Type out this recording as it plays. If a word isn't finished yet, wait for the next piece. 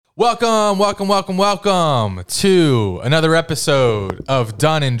Welcome to another episode of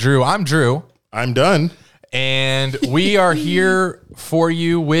Dunn and Drew. I'm Drew. I'm Dunn. And we are here for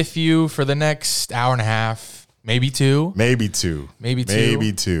you, with you for the next hour and a half, maybe two. Maybe two.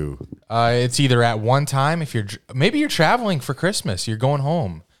 It's either at one time, if maybe you're traveling for Christmas, you're going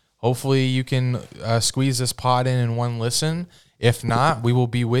home. Hopefully you can squeeze this pod in one listen. If not, we will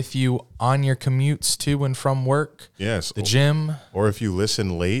be with you on your commutes to and from work. Yes. The gym. Or if you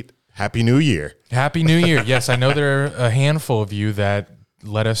listen late, Happy New Year. Happy New Year. Yes, I know there are a handful of you that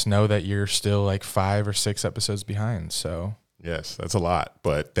let us know that you're still like 5 or 6 episodes behind. So yes, that's a lot,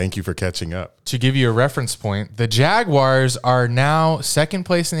 but thank you for catching up. To give you a reference point, the Jaguars are now second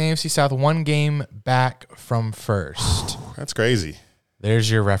place in the AFC South, one game back from first. That's crazy.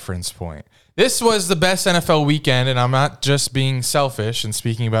 There's your reference point. This was the best NFL weekend, and I'm not just being selfish and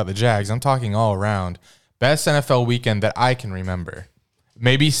speaking about the Jags. I'm talking all around. Best NFL weekend that I can remember.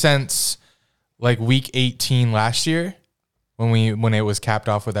 Maybe since like week 18 last year when it was capped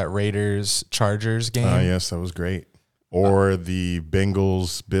off with that Raiders-Chargers game. Yes, that was great. Or the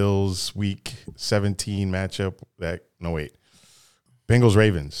Bengals-Bills week 17 matchup.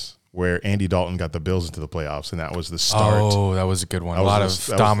 Bengals-Ravens, where Andy Dalton got the Bills into the playoffs, and that was the start. Oh, that was a good one. A lot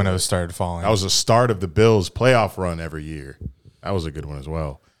of dominoes started falling. That was the start of the Bills' playoff run every year. That was a good one as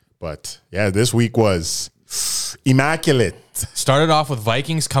well. But, yeah, this week was immaculate. Started off with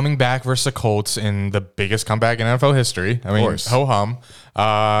Vikings coming back versus the Colts in the biggest comeback in NFL history. I mean, ho-hum.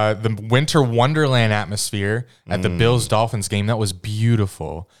 The winter wonderland atmosphere at the Bills-Dolphins game, that was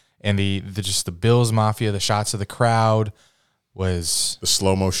beautiful. And the Bills Mafia, the shots of the crowd was... The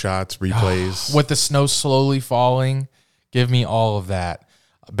slow-mo shots, replays. With the snow slowly falling. Give me all of that.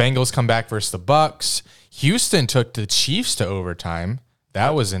 Bengals come back versus the Bucks. Houston took the Chiefs to overtime.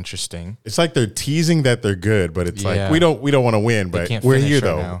 That was interesting. It's like they're teasing that they're good, but it's like we don't want to win, but we're here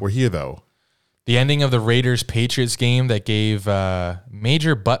though. Now. We're here though. The ending of the Raiders-Patriots game that gave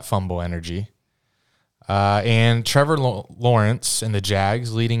major butt fumble energy. And Trevor Lawrence and the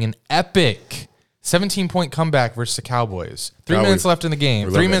Jags leading an epic 17-point comeback versus the Cowboys. 3 minutes left in the game.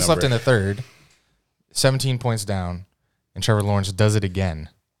 3 minutes left in the third. 17 points down. And Trevor Lawrence does it again.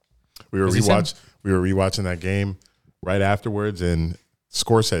 We were rewatching that game right afterwards, and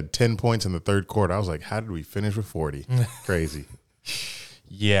score said 10 points in the third quarter. I was like, how did we finish with 40? Crazy.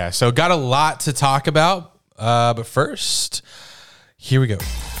 Yeah, so got a lot to talk about. But first, here we go.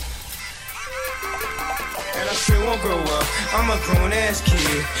 And I still won't grow up. I'm a grown-ass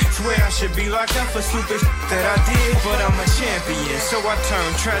kid. Swear I should be locked up for stupid that I did. But I'm a champion, so I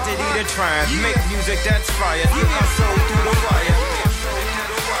turn tragedy to triumph. Make music that's fire. Get my soul through the wire.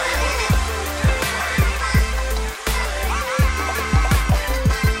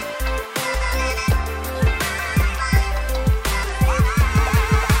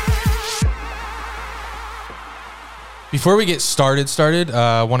 Before we get started,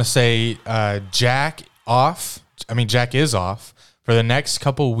 I want to say Jack is off for the next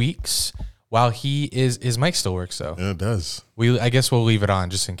couple weeks while he is. His mic still works though. Yeah, it does. I guess we'll leave it on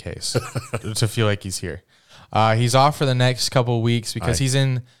just in case to feel like he's here. He's off for the next couple weeks because he's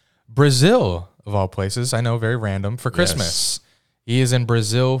in Brazil of all places. I know, very random, for Christmas. Yes. He is in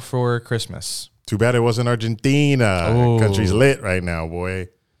Brazil for Christmas. Too bad it wasn't Argentina. Oh. Country's lit right now, boy.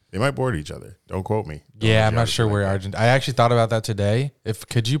 They might board each other. Don't quote me. Yeah, I'm not sure where Argentina. I actually thought about that today.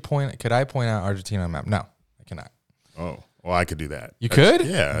 Could I point out Argentina on the map? No, I cannot. Oh, well, I could do that. You could?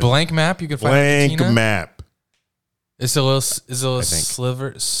 Yeah. Blank map. You could find Argentina? Blank map. It's a little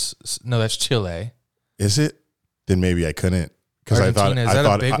sliver. No, that's Chile. Is it? Then maybe I couldn't. Because I thought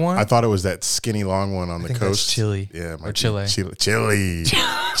a big one? I thought it was that skinny long one on the coast. That's Chile. Yeah, or Chile. Chile.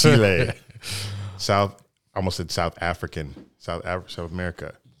 Almost said South African. South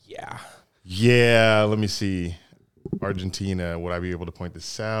America. Yeah, let me see. Argentina, would I be able to point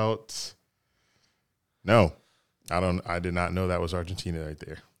this out? No. I did not know that was Argentina right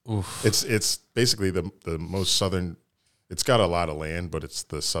there. Oof. It's basically the most southern. It's got a lot of land, but it's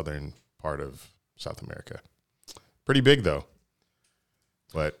the southern part of South America. Pretty big though.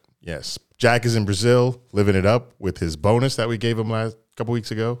 But yes, Jack is in Brazil, living it up with his bonus that we gave him a couple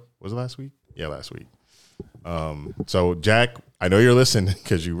weeks ago. Was it last week? Yeah, last week. So Jack, I know you're listening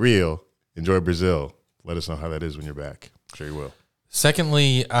because you're real. Enjoy Brazil. Let us know how that is when you're back. I'm sure you will.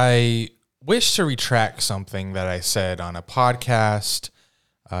 Secondly, I wish to retract something that I said on a podcast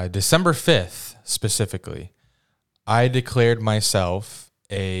December 5th specifically. I declared myself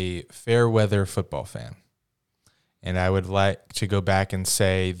a fair weather football fan. And I would like to go back and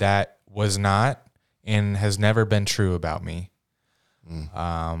say that was not and has never been true about me.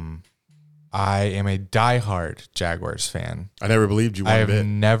 I am a diehard Jaguars fan. I never believed you I one have bit.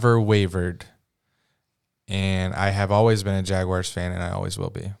 never wavered, and I have always been a Jaguars fan, and I always will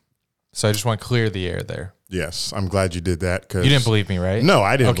be. So I just want to clear the air there. Yes, I'm glad you did that. Cause You didn't believe me, right? No,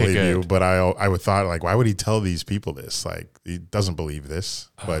 I didn't Okay, believe you. good. But I would thought, like, why would he tell these people this? Like, he doesn't believe this,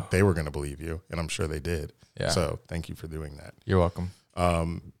 but they were going to believe you, and I'm sure they did. Yeah. So thank you for doing that. You're welcome.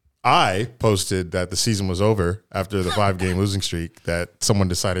 I posted that the season was over after the 5-game losing streak that someone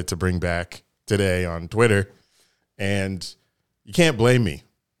decided to bring back today on Twitter. And you can't blame me.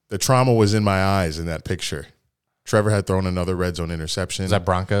 The trauma was in my eyes in that picture. Trevor had thrown another red zone interception. Is that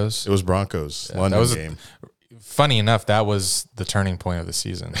Broncos? It was Broncos, that London was game. Funny enough, that was the turning point of the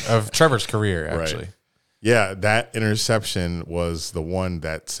season, of Trevor's career, actually. Right. Yeah, that interception was the one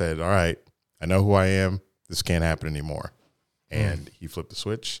that said, all right, I know who I am. This can't happen anymore. And he flipped the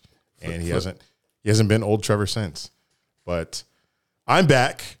switch, and he hasn't been old Trevor since. But I'm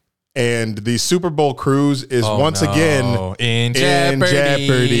back, and the Super Bowl cruise is once again in in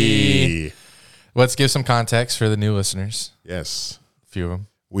jeopardy. Let's give some context for the new listeners. Yes. A few of them.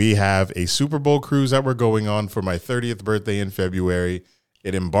 We have a Super Bowl cruise that we're going on for my 30th birthday in February.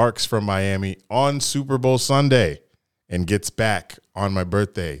 It embarks from Miami on Super Bowl Sunday and gets back on my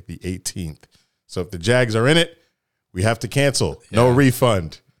birthday, the 18th. So if the Jags are in it, we have to cancel. No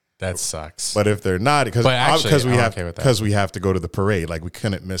refund. That sucks. But if they're not, because But actually, we I'm have okay with that. because we have to go to the parade, like we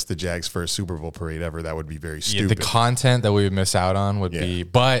couldn't miss the Jags' first Super Bowl parade ever. That would be very Yeah, stupid. the content that we would miss out on would be,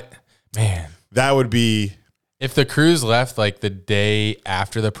 but man, That would be if the cruise left like the day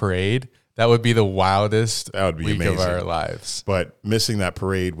after the parade, that would be the wildest That would be week of amazing. our lives. But missing that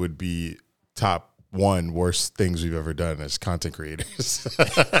parade would be top one worst things we've ever done as content creators.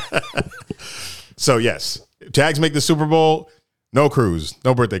 So, yes, Jags make the Super Bowl. No cruise,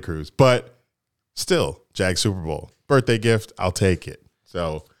 no birthday cruise. But still, Jags Super Bowl. Birthday gift, I'll take it.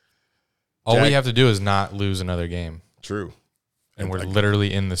 So, All we have to do is not lose another game, true. and we're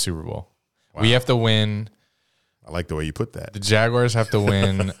literally in the Super Bowl. Wow. We have to win. I like the way you put that. The Jaguars have to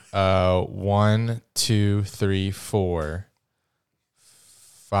win 1, 2, 3, 4,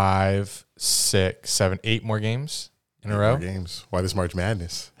 5, 6, 7, 8 more games in a row. More games. Why this March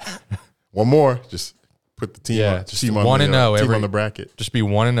Madness? One more. Just put the team on. just Team 1-0 team every on the bracket. Just be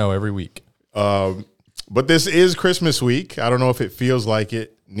 1-0 every week. But this is Christmas week. I don't know if it feels like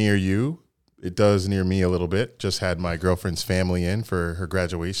it near you. It does near me a little bit. Just had my girlfriend's family in for her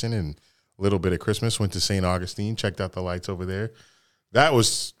graduation and a little bit of Christmas. Went to St. Augustine, checked out the lights over there. That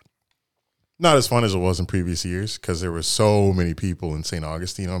was not as fun as it was in previous years because there were so many people in St.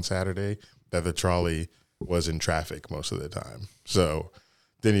 Augustine on Saturday that the trolley was in traffic most of the time. So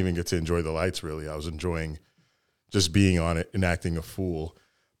didn't even get to enjoy the lights, really. I was enjoying just being on it and acting a fool.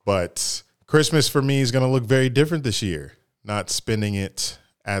 But Christmas for me is going to look very different this year. Not spending it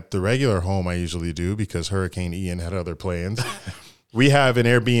at the regular home I usually do because Hurricane Ian had other plans. We have an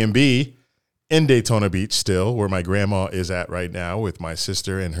Airbnb in Daytona Beach still, where my grandma is at right now with my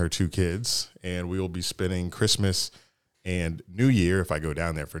sister and her 2 kids. And we will be spending Christmas and New Year, if I go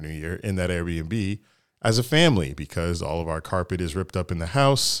down there for New Year, in that Airbnb as a family because all of our carpet is ripped up in the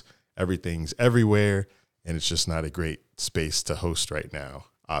house. Everything's everywhere. And it's just not a great space to host right now.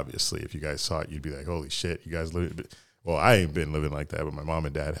 Obviously, if you guys saw it, you'd be like, holy shit, you guys live. Well, I ain't been living like that, but my mom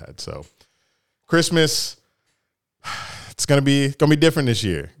and dad had. So Christmas, it's gonna be different this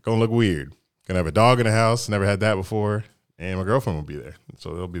year. Gonna look weird. Gonna have a dog in the house. Never had that before, and my girlfriend will be there.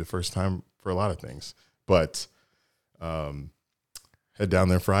 So it'll be the first time for a lot of things. But head down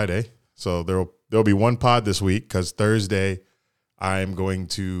there Friday. So there'll be one pod this week because Thursday I'm going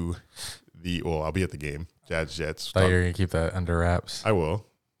to I'll be at the game. Jets. Thought you were gonna keep that under wraps. I will.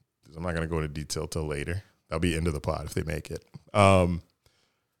 I'm not going to go into detail till later. That'll be into the pod if they make it.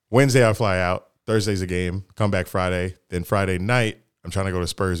 Wednesday, I'll fly out. Thursday's a game. Come back Friday. Then Friday night, I'm trying to go to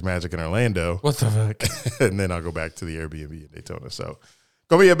Spurs Magic in Orlando. What the fuck? And then I'll go back to the Airbnb in Daytona. So,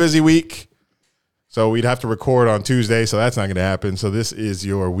 going to be a busy week. So, we'd have to record on Tuesday, so that's not going to happen. So, this is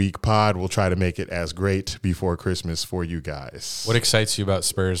your week pod. We'll try to make it as great before Christmas for you guys. What excites you about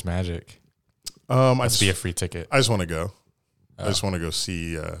Spurs Magic? Must be a free ticket. I just want to go. I just want to go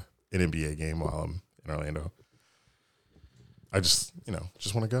see an NBA game while I'm in Orlando. I just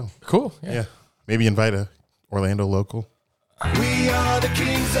want to go. Cool. Yeah. Maybe invite a Orlando local. We are the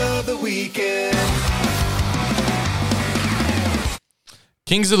kings of the weekend.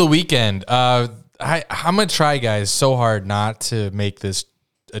 Kings of the weekend. I'm going to try, guys, so hard not to make this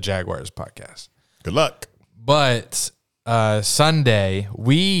a Jaguars podcast. Good luck. But Sunday,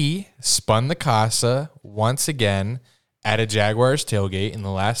 we spun the casa once again at a Jaguars tailgate. And the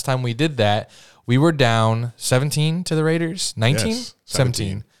last time we did that, we were down 17 to the Raiders. 19? Yes,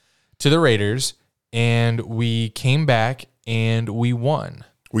 17. to the Raiders, and we came back and we won.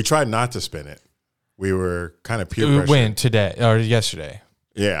 We tried not to spin it. We were kind of peer We pressured. win today or yesterday.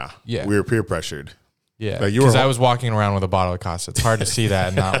 Yeah. Yeah. We were peer pressured. Yeah, you were because I was walking around with a bottle of Casa. It's hard to see that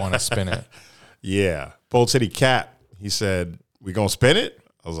and not want to spin it. Yeah. Bold City Cat, he said, we going to spin it?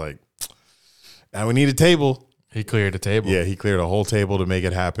 I was like, now we need a table. He cleared the table. Yeah, he cleared a whole table to make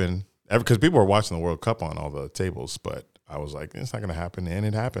it happen. Because people were watching the World Cup on all the tables, but I was like, it's not going to happen, and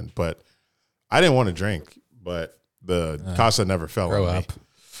it happened. But I didn't want to drink, but the Casa never fell grow on me. up.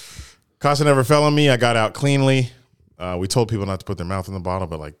 Casa never fell on me. I got out cleanly. We told people not to put their mouth in the bottle,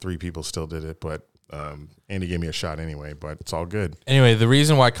 but like 3 people still did it. But Andy gave me a shot anyway, but it's all good. Anyway, the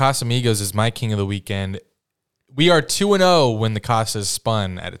reason why Casamigos is my king of the weekend, we are 2-0 when the Casas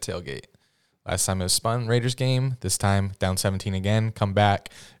spun at a tailgate. Last time it was spun, Raiders game. This time, down 17 again. Come back.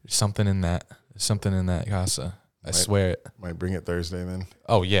 There's something in that. There's something in that Casa. I swear it. Might bring it Thursday then.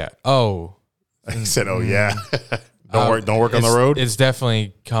 Oh, yeah. Oh. I said, oh, yeah. Don't work on the road? It's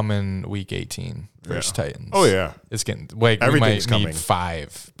definitely coming week 18 versus Titans. Oh, yeah. It's getting, like, Everything's we might coming. need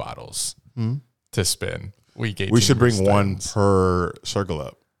 5 bottles to spin week 18. We should bring versus one Titans. per circle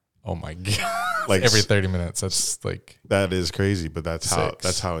up. Oh, my God. Like Every 30 minutes. That's like, that is crazy, but that's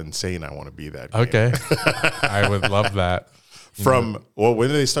 6. how insane I want to be that game. okay. I would love that. When do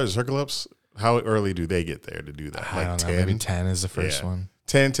they start circle ups? How early do they get there to do that? I don't know. Maybe 10 is the first one.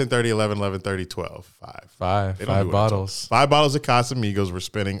 10, 10:30, 11, 11:30, 12, 5. 5 They don't do it until- bottles. 5 bottles of Casamigos we're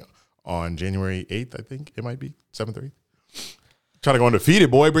spinning on January 8th, I think it might be. 7th or 8th. Trying to go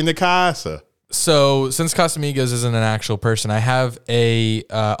undefeated, boy. Bring the Casa. So since Casamigos isn't an actual person, I have a.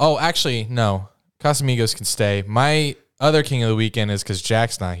 Actually, no. Casamigos can stay. My other king of the weekend is because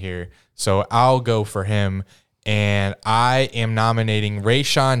Jack's not here, so I'll go for him. And I am nominating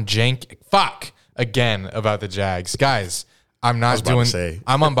Rayshawn Jenkins. Fuck again about the Jags, guys. I'm not about to say.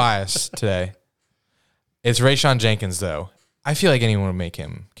 I'm unbiased today. It's Rayshawn Jenkins though. I feel like anyone would make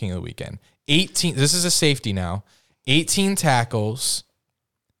him king of the weekend. 18. This is a safety now. 18 tackles.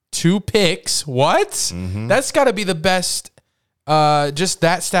 2 picks. What? Mm-hmm. That's got to be the best. Just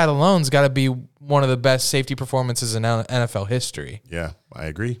that stat alone's got to be one of the best safety performances in NFL history. Yeah, I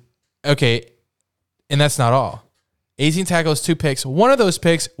agree. Okay, and that's not all. 18 tackles, 2 picks. One of those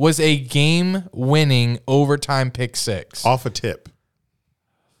picks was a game-winning overtime pick 6. Off a tip,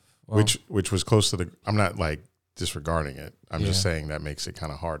 which was close to the. I'm not like disregarding it. I'm just saying that makes it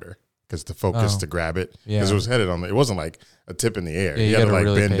kind of harder because the focus to grab it because it was headed on. It wasn't like a tip in the air. Yeah, you had to gotta like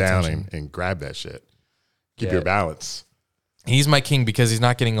really bend pay down attention. and grab that shit. Keep Yeah. your balance. He's my king because he's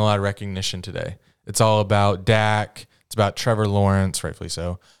not getting a lot of recognition today. It's all about Dak. It's about Trevor Lawrence, rightfully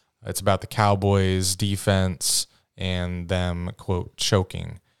so. It's about the Cowboys' defense and them, quote,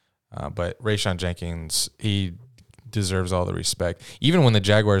 choking. But Rayshawn Jenkins, he deserves all the respect. Even when the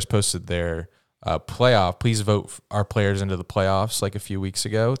Jaguars posted their playoff, please vote our players into the playoffs like a few weeks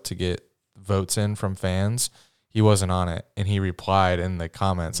ago to get votes in from fans, he wasn't on it. And he replied in the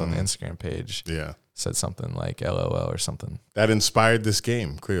comments on the Instagram page. Yeah. Said something like LOL or something. That inspired this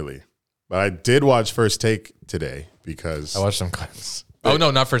game, clearly. But I did watch First Take today because I watched some clips. Oh, no,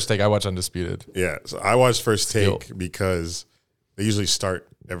 not First Take. I watched Undisputed. yeah, so I watched First Take Skill. because they usually start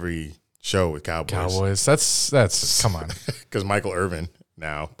every show with Cowboys. That's come on. because Michael Irvin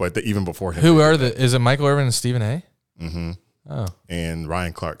now, but even before him. Who are is it Michael Irvin and Stephen A? Mm-hmm. Oh. And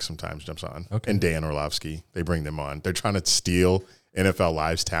Ryan Clark sometimes jumps on. Okay. And Dan Orlovsky. They bring them on. They're trying to steal NFL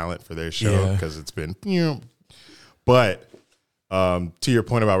Live's talent for their show Yeah. because it's been, But to your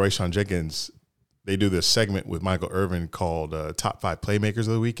point about Rayshawn Jenkins, they do this segment with Michael Irvin called Top 5 Playmakers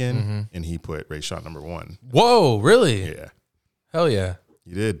of the Weekend, and he put Rayshawn number 1. Whoa, really? Yeah, Hell yeah.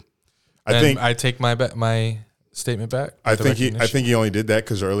 he did. I take my statement back. I with the think recognition. he only did that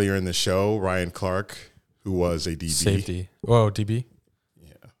because earlier in the show, Ryan Clark, who was a DB, Safety. Whoa, DB?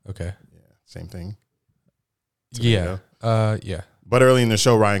 Yeah, Okay. same thing. Yeah. Yeah. But early in the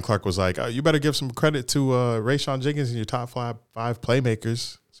show, Ryan Clark was like, you better give some credit to Rayshawn Jenkins in your top five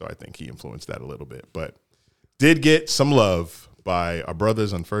playmakers. So I think he influenced that a little bit. But did get some love by our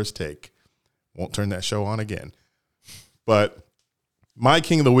brothers on First Take. Won't turn that show on again. But my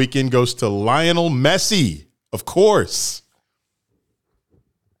king of the weekend goes to Lionel Messi, of course.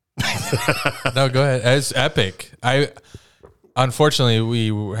 No, go ahead. It's epic. Unfortunately,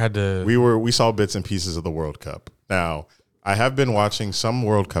 we had to. We saw bits and pieces of the World Cup. Now, I have been watching some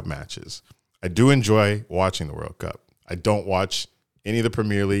World Cup matches. I do enjoy watching the World Cup. I don't watch any of the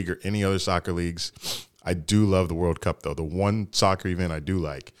Premier League or any other soccer leagues. I do love the World Cup, though. The one soccer event I do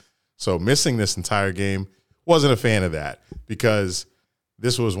like. So missing this entire game, wasn't a fan of that because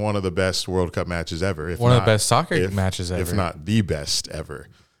this was one of the best World Cup matches ever. One of the best soccer matches ever. If not the best ever.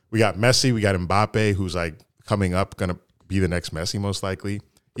 We got Messi. We got Mbappe, who's like coming up, going to be the next Messi most likely.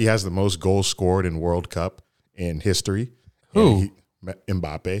 He has the most goals scored in World Cup in history. Who?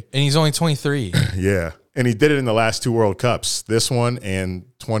 Mbappe. And he's only 23. Yeah. And he did it in the last 2 World Cups, this one and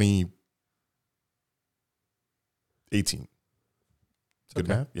 2018. Good okay.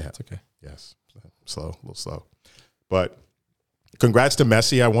 math? Yeah. It's okay. Yes. Slow, a little slow. But congrats to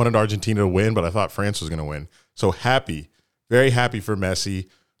Messi. I wanted Argentina to win, but I thought France was going to win. So happy, very happy for Messi,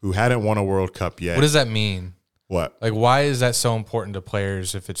 who hadn't won a World Cup yet. What does that mean? What? Like, why is that so important to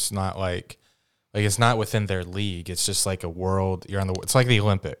players if it's not like it's not within their league? It's just like a world. It's like the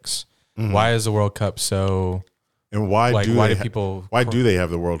Olympics. Mm-hmm. Why is the World Cup so? And why like, do why they do people? Why do they have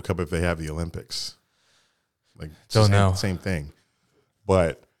the World Cup if they have the Olympics? Like, it's Don't know. Same thing.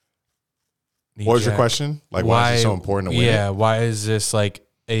 But what was your question? Like, why is it so important to win? Yeah. Why is this like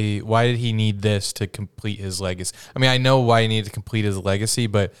why did he need this to complete his legacy? I mean, I know why he needed to complete his legacy,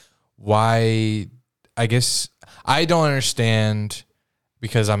 but why? I guess I don't understand,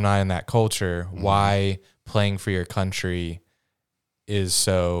 because I'm not in that culture, why playing for your country is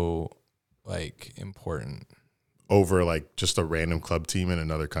so like important over like just a random club team in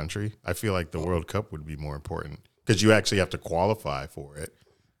another country. I feel like the World Cup would be more important because you actually have to qualify for it.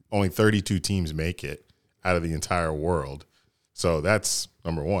 Only 32 teams make it out of the entire world. So that's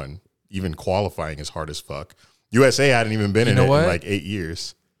number one. Even qualifying is hard as fuck. USA hadn't even been in it in like 8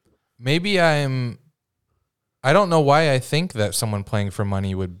 years. Maybe I don't know why I think that someone playing for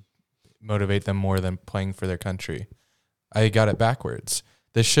money would motivate them more than playing for their country. I got it backwards.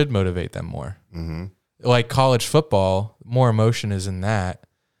 This should motivate them more. Mm-hmm. Like college football, more emotion is in that.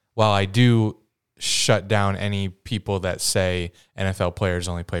 While I do shut down any people that say NFL players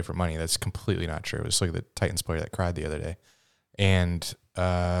only play for money, that's completely not true. It was like the Titans player that cried the other day. And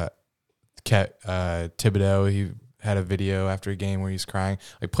Thibodeau, he had a video after a game where he's crying.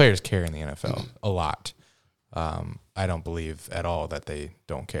 Like, players care in the NFL a lot. I don't believe at all that they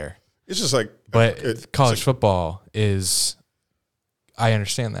don't care. It's just like, but college football is, I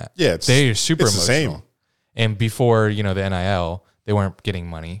understand that. Yeah, they're super it's emotional. The same. And before, the NIL, they weren't getting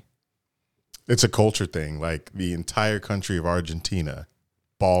money. It's a culture thing. Like the entire country of Argentina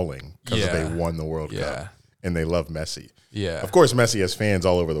bawling because they won the World Cup and they love Messi. Yeah. Of course, Messi has fans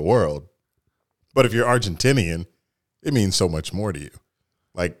all over the world. But if you're Argentinian, it means so much more to you.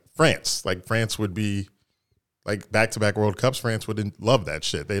 Like France would be like back-to-back World Cups. France would love that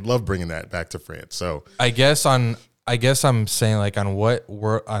shit. They'd love bringing that back to France. So I guess I'm saying like on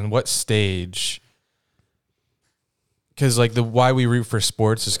what stage, because like why we root for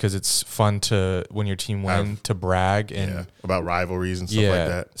sports is because it's fun to, when your team win, to brag and about rivalries and stuff like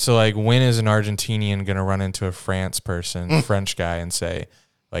that. So like, when is an Argentinian gonna run into a French guy and say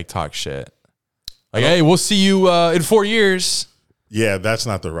like, talk shit? Like, hey, we'll see you in 4 years. Yeah, that's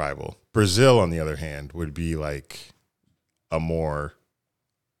not the rival. Brazil, on the other hand, would be like a more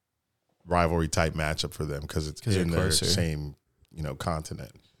rivalry type matchup for them because it's in their same,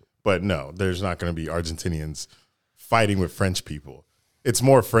 continent. But no, there's not going to be Argentinians fighting with French people. It's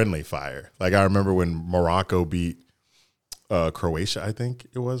more friendly fire. Like, I remember when Morocco beat Croatia, I think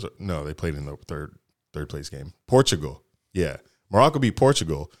it was. No, they played in the third place game. Portugal. Yeah. Morocco beat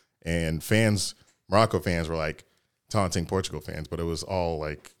Portugal, and Morocco fans were like taunting Portugal fans, but it was all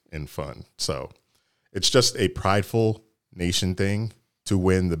like in fun. So it's just a prideful nation thing to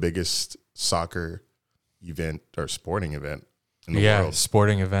win the biggest soccer event or sporting event in the world.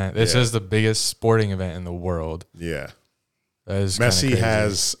 Sporting event. This is the biggest sporting event in the world. Yeah. That is Messi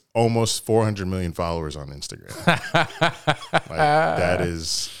has almost 400 million followers on Instagram. That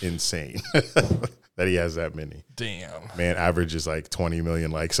is insane that he has that many. Damn. Man averages like 20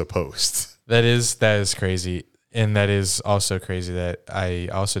 million likes a post. That is crazy. And that is also crazy that I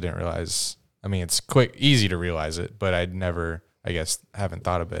also didn't realize. I mean, it's easy to realize it, but I'd never, I guess, haven't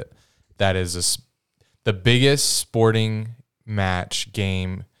thought of it. That is the biggest sporting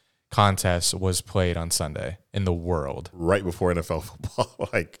game contest was played on Sunday in the world. Right before NFL football,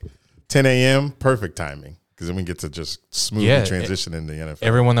 like 10 a.m., perfect timing, because then we get to just smoothly transition into the NFL.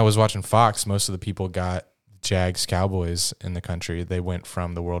 Everyone that was watching Fox, most of the people got Jags Cowboys in the country. They went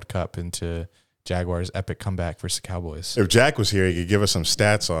from the World Cup into Jaguars' epic comeback versus the Cowboys. If Jack was here, he could give us some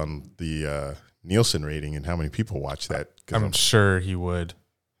stats on the Nielsen rating and how many people watch that. I'm sure he would.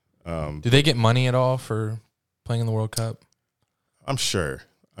 Do they get money at all for playing in the World Cup? I'm sure.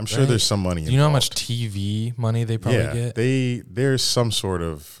 I'm sure there's some money. Do you know how much TV money they probably get? There's some sort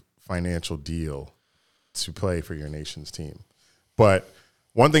of financial deal to play for your nation's team. But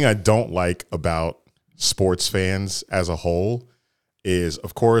one thing I don't like about sports fans as a whole is,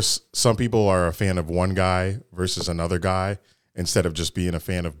 of course, some people are a fan of one guy versus another guy, instead of just being a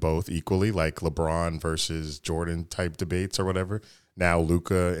fan of both equally, like LeBron versus Jordan type debates or whatever. Now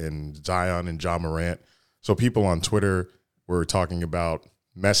Luka and Zion and Ja Morant. So people on Twitter were talking about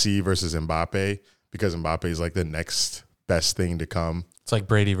Messi versus Mbappe because Mbappe is like the next best thing to come. It's like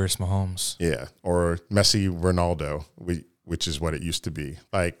Brady versus Mahomes. Yeah, or Messi, Ronaldo, which is what it used to be.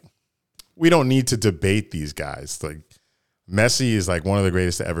 Like, we don't need to debate these guys. Like, Messi is like one of the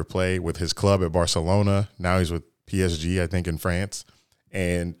greatest to ever play with his club at Barcelona. Now he's with PSG, I think, in France.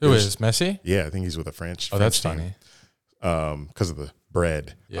 And Who is Messi? Yeah, I think he's with a French. Oh, French that's team. funny. Because of the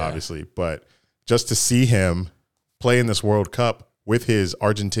bread, Yeah. obviously. But just to see him play in this World Cup with his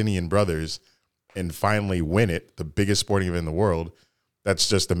Argentinian brothers and finally win it, the biggest sporting event in the world, that's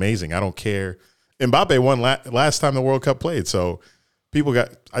just amazing. I don't care. Mbappe won last time the World Cup played, so people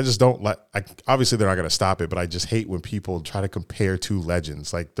I just don't like. Obviously, they're not going to stop it, but I just hate when people try to compare two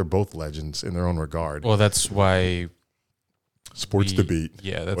legends. Like, they're both legends in their own regard. Well, that's why Sports debate,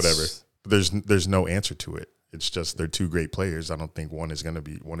 yeah, that's whatever. But there's no answer to it. It's just they're two great players. I don't think one is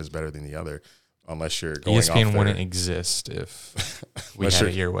better than the other, unless you're going ESPN off wouldn't exist if we Unless had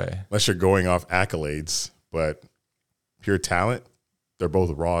you're- it your way. unless you're going off accolades. But pure talent, they're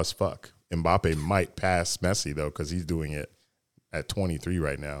both raw as fuck. Mbappe might pass Messi though, because he's doing it at 23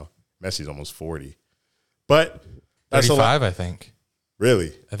 right now. Messi's almost 40, but that's a lot. 35, I think.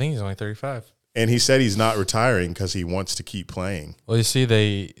 Really. I think he's only 35. And he said he's not retiring because he wants to keep playing. Well, you see,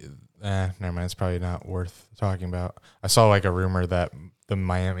 never mind. It's probably not worth talking about. I saw like a rumor that the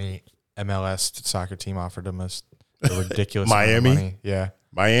Miami MLS soccer team offered him a ridiculous amount of Miami? money. Yeah.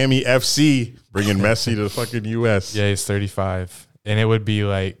 Miami FC bringing Messi to the fucking U.S. Yeah, he's 35. And it would be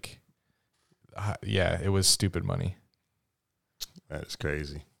like, it was stupid money. That is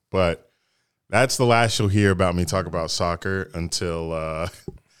crazy. But that's the last you'll hear about me talk about soccer until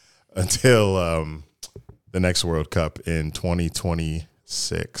the next World Cup in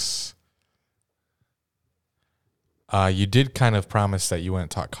 2026. You did kind of promise that you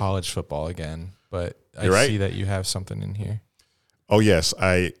wouldn't talk college football again, but I You're right. see that you have something in here. Oh, yes.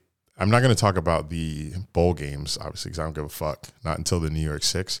 I'm not going to talk about the bowl games, obviously, because I don't give a fuck. Not until the New Year's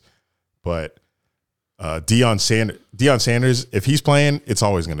Six. But Deion Sanders, if he's playing, it's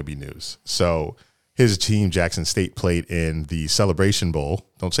always going to be news. So his team, Jackson State, played in the Celebration Bowl.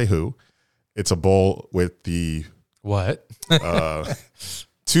 Don't say who. It's a bowl with the What?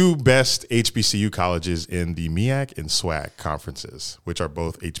 two best HBCU colleges in the MEAC and SWAC conferences, which are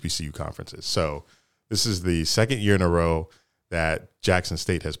both HBCU conferences. So this is the second year in a row that Jackson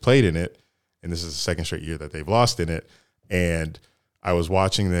State has played in it, and this is the second straight year that they've lost in it. And I was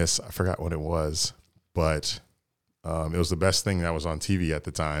watching this. I forgot what it was, but it was the best thing that was on TV at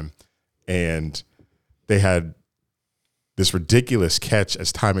the time. And they had this ridiculous catch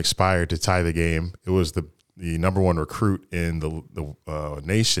as time expired to tie the game. It was the number one recruit in the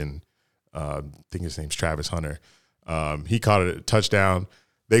nation. I think his name's Travis Hunter. He caught it a touchdown.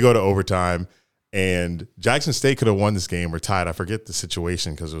 They go to overtime, and Jackson State could have won this game or tied. I forget the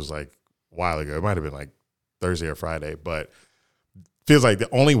situation because it was like a while ago. It might have been like Thursday or Friday, but feels like the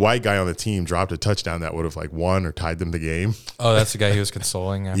only white guy on the team dropped a touchdown that would have like won or tied them the game. Oh, that's the guy he was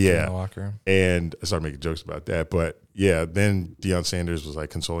consoling after in the locker room. And I started making jokes about that. But yeah, then Deion Sanders was like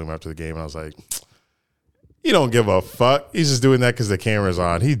consoling him after the game. And I was like, you don't give a fuck. He's just doing that because the camera's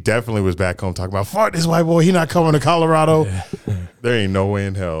on. He definitely was back home talking about, fuck this white boy. He not coming to Colorado. Yeah. There ain't no way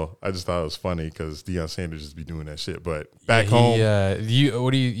in hell. I just thought it was funny because Deion Sanders just be doing that shit. But back home.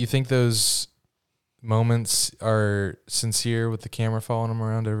 What do you think those moments are sincere with the camera following him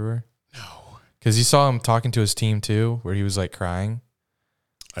around everywhere? No. Because you saw him talking to his team too, where he was like crying.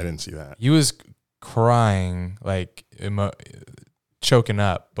 I didn't see that. He was crying, like choking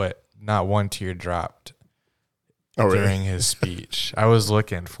up, but not one tear dropped during his speech. I was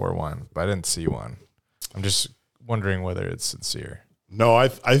looking for one, but I didn't see one. I'm just wondering whether it's sincere. No, I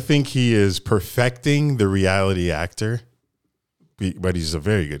think he is perfecting the reality actor, but he's a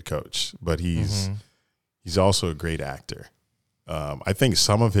very good coach. But he's also a great actor. I think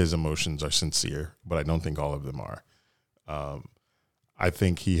some of his emotions are sincere, but I don't think all of them are. I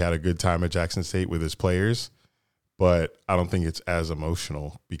think he had a good time at Jackson State with his players, but I don't think it's as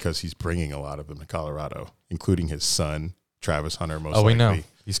emotional because he's bringing a lot of them to Colorado, including his son, Travis Hunter, most likely. We know.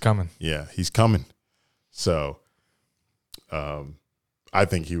 He's coming. Yeah, he's coming. So I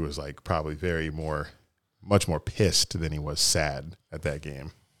think he was like probably much more pissed than he was sad at that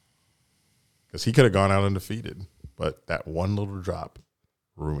game because he could have gone out undefeated, but that one little drop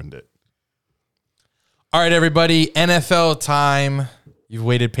ruined it. All right, everybody, NFL time. You've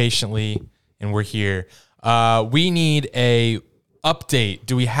waited patiently, and we're here. We need a update.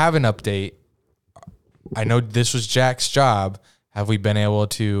 Do we have an update I know this was Jack's job. Have we been able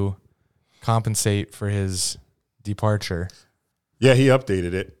to compensate for his departure? Yeah, he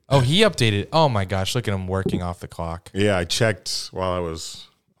updated it. Oh, he updated. Oh my gosh, look at him working off the clock. Yeah, I checked while I was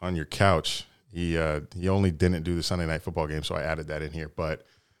on your couch. He only didn't do the Sunday Night Football game, so I added that in here. But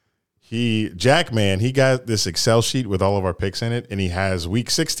Jack, man, he got this Excel sheet with all of our picks in it, and he has week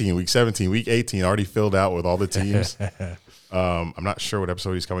 16, week 17, week 18 already filled out with all the teams. I'm not sure what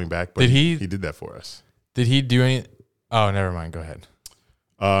episode he's coming back, but he did that for us. Did he do any? Oh, never mind. Go ahead.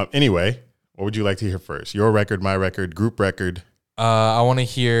 Anyway, what would you like to hear first? Your record, my record, group record? I want to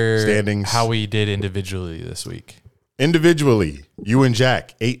hear standings. How we did individually this week. Individually, you and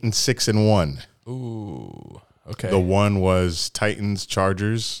Jack, 8-6-1. Ooh, okay. The one was Titans,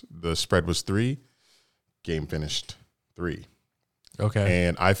 Chargers. The spread was 3. Game finished 3. Okay.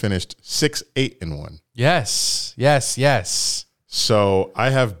 And I finished 6-8-1. Yes. So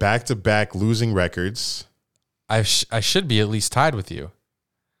I have back-to-back losing records. I should be at least tied with you.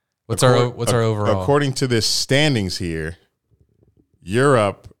 What's our overall? According to this standings here, you're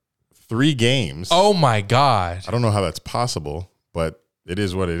up 3 games. Oh my God. I don't know how that's possible, but it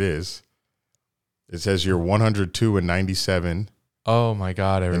is what it is. It says you're 102-97. Oh my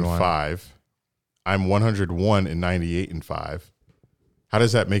God, everyone. And 5. I'm 101-98 and 5. How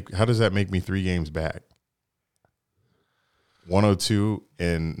does that make me 3 games back?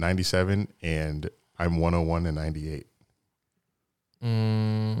 102-97, and I'm 101-98.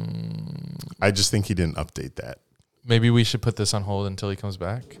 I just think he didn't update that. Maybe we should put this on hold until he comes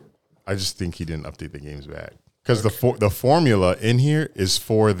back. I just think he didn't update the games back because the formula in here is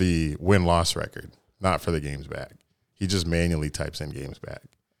for the win-loss record, not for the games back. He just manually types in games back.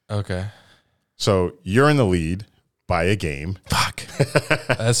 Okay. So you're in the lead by a game. Fuck.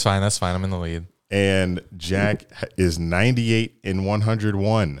 That's fine. I'm in the lead. And Jack is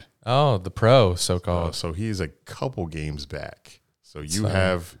 98-101. Oh, the pro, so-called. So he's a couple games back. So you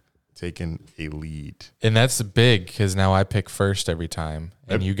have taken a lead. And that's big because now I pick first every time.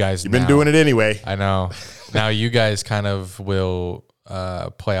 And you guys You've been doing it anyway. I know. Now you guys kind of will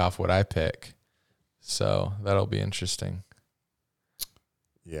play off what I pick. So that'll be interesting.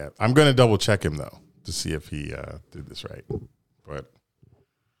 Yeah. I'm going to double check him, though, to see if he did this right. But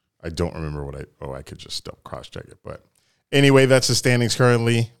I don't remember I could just cross-check it. But anyway, that's the standings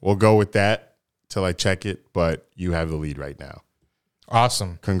currently. We'll go with that till I check it. But you have the lead right now.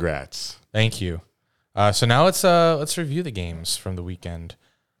 Awesome. Congrats. Thank you. So now let's review the games from the weekend.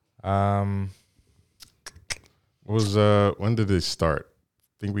 When did they start?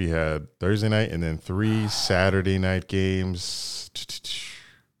 I think we had Thursday night and then 3 Saturday night games.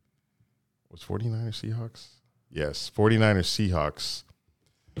 Was 49ers Seahawks? Yes, 49ers Seahawks.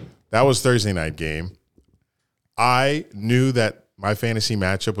 That was Thursday night game. I knew that my fantasy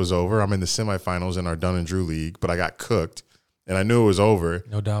matchup was over. I'm in the semifinals in our Dunn and Drew League, but I got cooked. And I knew it was over.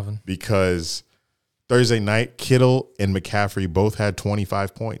 No Dalvin. Because Thursday night, Kittle and McCaffrey both had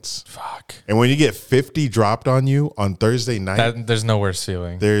 25 points. Fuck. And when you get 50 dropped on you on Thursday night, there's no worse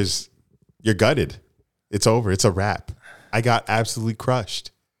feeling. You're gutted. It's over. It's a wrap. I got absolutely crushed.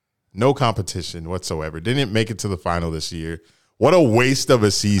 No competition whatsoever. Didn't make it to the final this year. What a waste of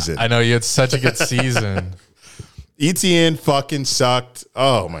a season. I know you had such a good season. ETN fucking sucked.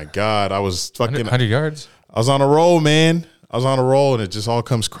 Oh my God. I was fucking 100 yards. I was on a roll, man. I was on a roll, and it just all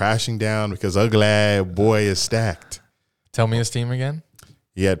comes crashing down because ugly boy is stacked. Tell me his team again.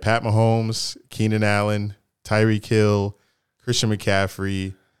 He had Pat Mahomes, Keenan Allen, Tyreek Hill, Christian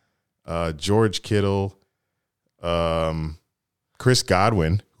McCaffrey, George Kittle, Chris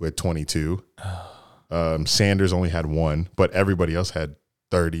Godwin, who had 22. Sanders only had 1, but everybody else had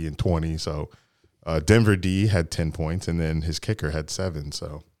 30 and 20. So Denver D had 10 points, and then his kicker had 7.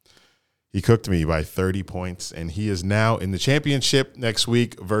 So he cooked me by 30 points, and he is now in the championship next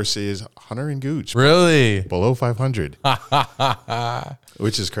week versus Hunter and Gooch. Really? Below 500,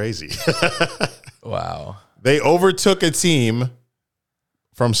 which is crazy. Wow. They overtook a team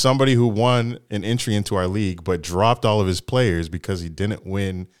from somebody who won an entry into our league but dropped all of his players because he didn't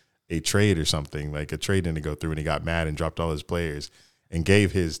win a trade or something. Like a trade didn't go through, and he got mad and dropped all his players and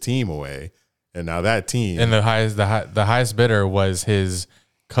gave his team away. And now that team. And the highest bidder was his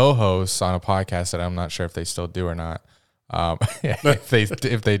co-hosts on a podcast that I'm not sure if they still do or not. If they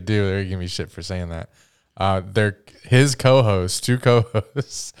do, they're giving me shit for saying that. They're his co-hosts, 2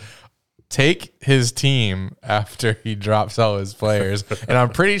 co-hosts, take his team after he drops all his players, and I'm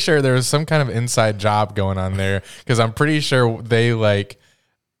pretty sure there was some kind of inside job going on there because I'm pretty sure they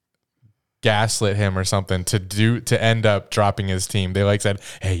gaslit him or something to end up dropping his team. They said,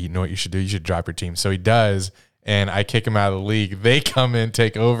 "Hey, you know what you should do? You should drop your team." So he does. and I kick him out of the league. They come in,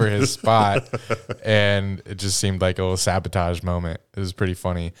 take over his spot, and it just seemed like a little sabotage moment. It was pretty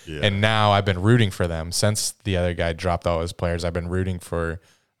funny. Yeah. And now I've been rooting for them since the other guy dropped all his players. I've been rooting for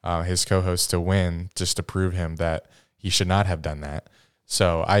his co-host to win just to prove him that he should not have done that.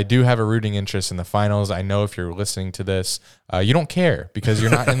 So I do have a rooting interest in the finals. I know if you're listening to this, you don't care because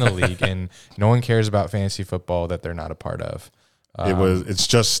you're not in the league, and no one cares about fantasy football that they're not a part of. It's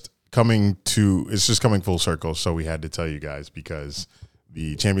just coming full circle. So we had to tell you guys because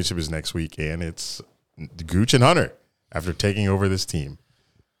the championship is next week, and it's Gooch and Hunter after taking over this team,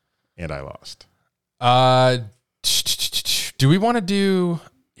 and I lost. Do we want to do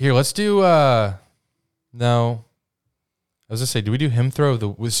here? Let's do no. I was gonna say, do we do him throw of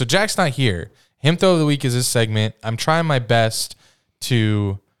the? So Jack's not here. Him throw of the week is this segment. I'm trying my best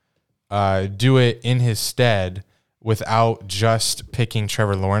to do it in his stead without just picking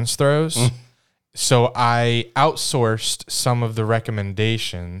Trevor Lawrence throws. So I outsourced some of the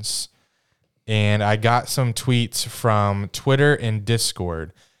recommendations, and I got some tweets from Twitter and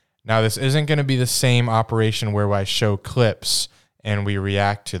Discord. Now, this isn't going to be the same operation where I show clips and we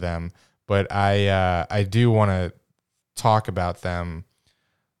react to them, but I do want to talk about them.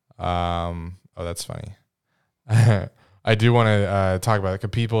 Oh, that's funny. I do want to talk about it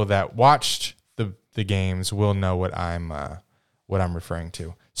because people that watched the games will know what I'm referring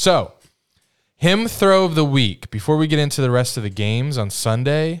to. So, him throw of the week. Before we get into the rest of the games on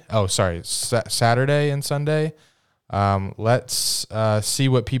Sunday, Saturday and Sunday, let's see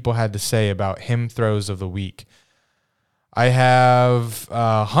what people had to say about him throws of the week. I have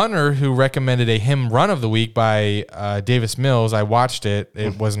Hunter, who recommended a him run of the week by Davis Mills. I watched it.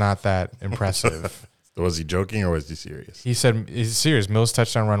 It was not that impressive. Was he joking or was he serious? He said he's serious. Mills'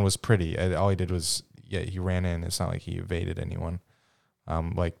 touchdown run was pretty. All he did was, he ran in. It's not like he evaded anyone.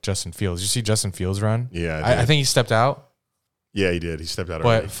 Like Justin Fields. Did you see Justin Fields run? Yeah, I think he stepped out. Yeah, he did. He stepped out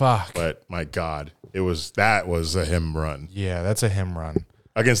already. But fuck. But my God, that was a him run. Yeah, that's a him run.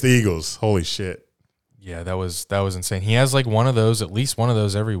 Against the Eagles. Holy shit. Yeah, that was insane. He has like at least one of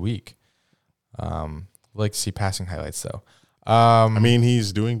those every week. I'd like to see passing highlights though. I mean,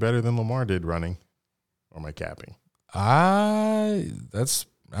 he's doing better than Lamar did running. Or am I capping? I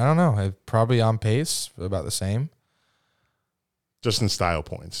don't know. Probably on pace, about the same. Just in style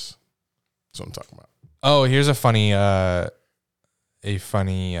points. That's what I'm talking about. Oh, here's a funny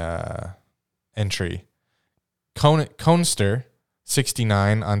entry. Conester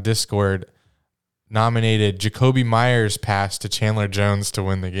 69 on Discord nominated Jacoby Myers' pass to Chandler Jones to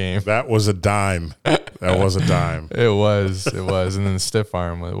win the game. That was a dime. That was a dime. It was. And then the stiff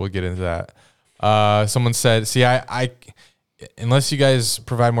arm. We'll get into that. Someone said, see, I unless you guys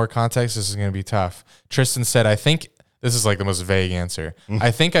provide more context, this is going to be tough. Tristan said, I think this is like the most vague answer.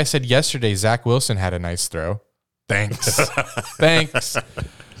 I think I said yesterday Zach Wilson had a nice throw. Thanks. Thanks.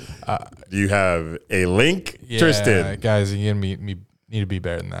 Do you have a link, Yeah, Tristan? guys, you need to be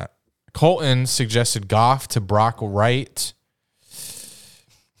better than that. Colton suggested Goff to Brock Wright.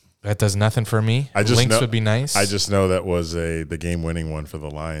 That does nothing for me. Links would be nice. I just know that was the game-winning one for the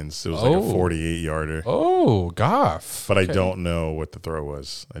Lions. It was like a 48-yarder. Oh, Goff. But okay. I don't know what the throw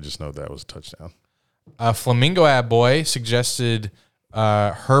was. I just know that was a touchdown. Flamingo Ad Boy suggested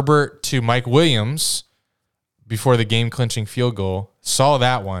Herbert to Mike Williams before the game-clinching field goal. Saw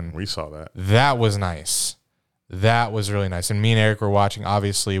that one. We saw that. That was nice. That was really nice. And me and Eric were watching,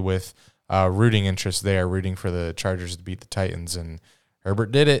 obviously, with rooting interest there, rooting for the Chargers to beat the Titans, and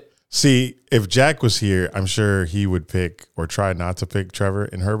Herbert did it. See, if Jack was here, I'm sure he would pick or try not to pick Trevor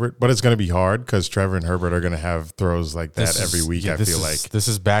and Herbert, but it's going to be hard because Trevor and Herbert are going to have throws like that every week, I feel like. This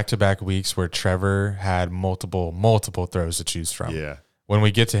is back-to-back weeks where Trevor had multiple throws to choose from. Yeah. When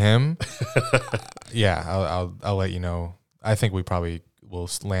we get to him, I'll let you know. I think we probably will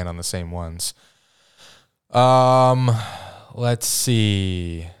land on the same ones. Let's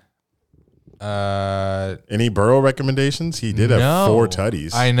see. Any Burrow recommendations? He did have 4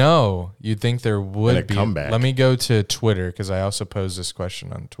 tutties. I know. You'd think there would be. Comeback. Let me go to Twitter because I also posed this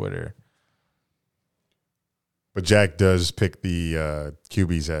question on Twitter. But Jack does pick the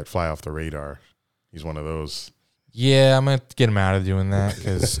QBs that fly off the radar. He's one of those. Yeah, I'm going to get him out of doing that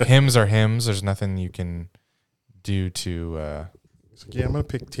because hymns are hymns. There's nothing you can do to... I'm going to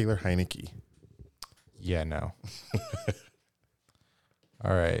pick Taylor Heineke. Yeah, no.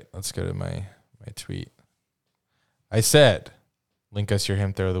 All right, let's go to my tweet. I said, link us your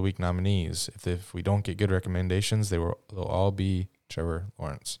him throw of the week nominees. If we don't get good recommendations, they'll all be Trevor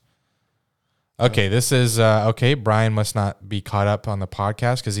Lawrence. Okay, this is okay. Brian must not be caught up on the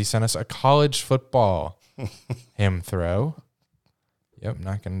podcast because he sent us a college football him throw. Yep,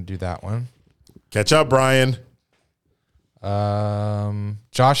 not going to do that one. Catch up, Brian.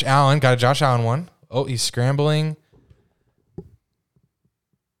 Josh Allen. Got a Josh Allen one. Oh, he's scrambling.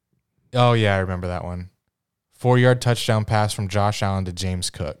 Oh, yeah, I remember that one. 4-yard touchdown pass from Josh Allen to James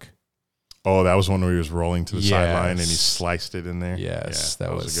Cook. Oh, that was one where he was rolling to the sideline and he Yes. sliced it in there. Yes,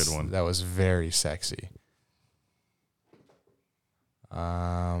 that was a good one. That was very sexy.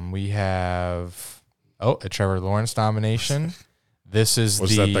 We have a Trevor Lawrence nomination. This is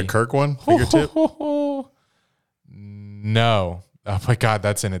Was that the Kirk one? Fingertip? No. Oh my God,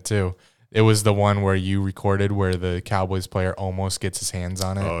 that's in it too. It was the one where you recorded where the Cowboys player almost gets his hands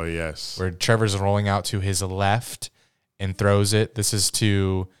on it. Oh, yes. Where Trevor's rolling out to his left and throws it. This is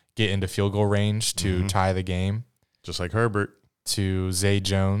to get into field goal range to tie the game. Just like Herbert. To Zay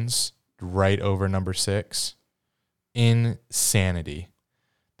Jones, right over number 6. Insanity.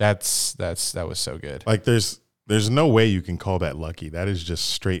 That was so good. Like there's no way you can call that lucky. That is just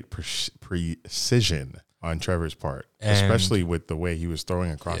straight precision on Trevor's part, And- especially with the way he was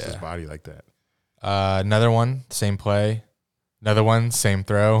throwing across his body like that. Another one, same play. Another one, same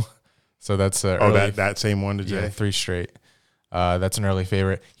throw. So that's that same one to Jay. 3 straight. That's an early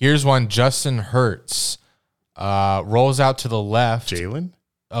favorite. Here's one. Justin Hurts rolls out to the left. Jalen?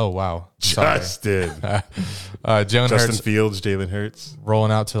 Oh wow, sorry. Justin. Jalen Justin Hurts Fields, Jalen Hurts.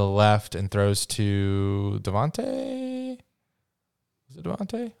 rolling out to the left and throws to Devontae. Is it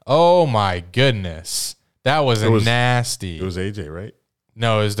Devontae? Oh my goodness, that was nasty. It was AJ, right?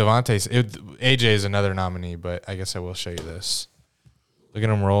 No, it was Devontae. AJ is another nominee, but I guess I will show you this. Look at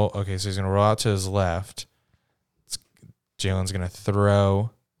him roll. Okay, so he's going to roll out to his left. Jalen's going to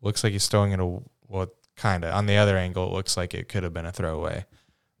throw. Looks like he's throwing it kind of. On the other angle, it looks like it could have been a throwaway.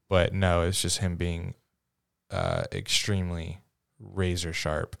 But no, it's just him being extremely razor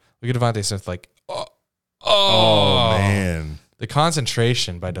sharp. Look at Devontae Smith Oh, man. The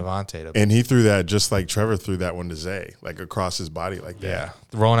concentration by Devontae. And he threw that just like Trevor threw that one to Zay, like across his body like that. Yeah,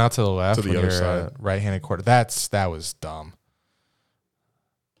 rolling out to the left To the when other you're side. right-handed quarter. That was dumb.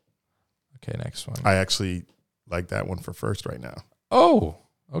 Okay, next one. I actually like that one for first right now. Oh,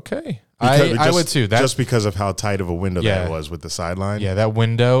 okay. Because- I would too. Just because of how tight of a window Yeah. that was with the sideline. Yeah, that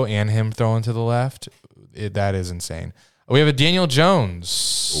window and him throwing to the left, that is insane. We have a Daniel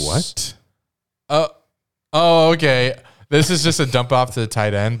Jones. What? Oh, okay. This is just a dump off to the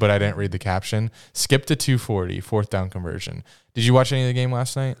tight end, but I didn't read the caption. Skip to 240, 4th down conversion. Did you watch any of the game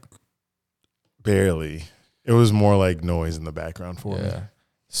last night? Barely. It was more like noise in the background for me.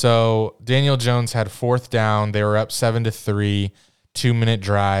 So Daniel Jones had 4th down. They were up 7-3, 2-minute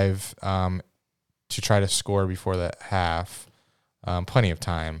drive to try to score before the half. Plenty of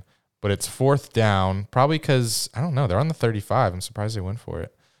time. But it's 4th down, probably because, I don't know, they're on the 35. I'm surprised they went for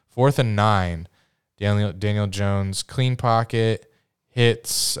it. 4th and 9. Daniel Jones, clean pocket,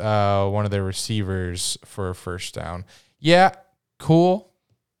 hits one of their receivers for a 1st down. Yeah, cool.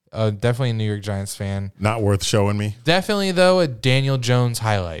 Definitely a New York Giants fan. Not worth showing me. Definitely, though, a Daniel Jones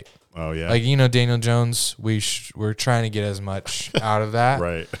highlight. Oh, yeah. Like, Daniel Jones, we're trying to get as much out of that.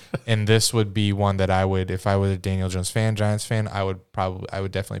 Right. And this would be one that I would, if I was a Daniel Jones fan, Giants fan, I would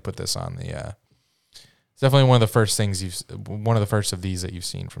definitely put this on the, it's definitely one of the first of these that you've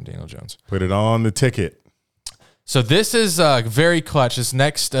seen from Daniel Jones. Put it on the ticket. So this is very clutch. This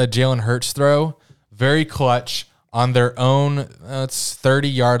next Jalen Hurts throw, very clutch on their own, it's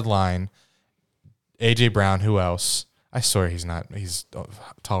 30-yard line. A.J. Brown, who else? I swear he's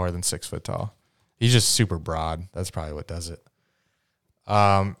taller than 6 foot tall. He's just super broad. That's probably what does it.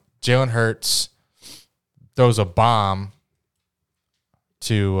 Jalen Hurts throws a bomb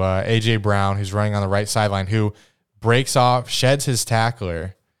to A.J. Brown, who's running on the right sideline, who breaks off, sheds his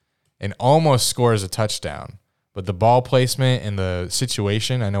tackler, and almost scores a touchdown. But the ball placement and the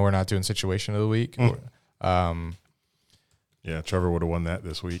situation, I know we're not doing situation of the week. Yeah, Trevor would have won that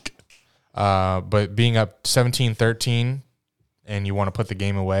this week. But being up 17-13 and you want to put the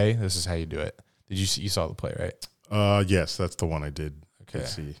game away, this is how you do it. You saw the play, right? Yes, that's the one I did. Okay.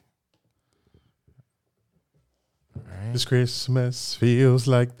 Let's see. All right. This Christmas feels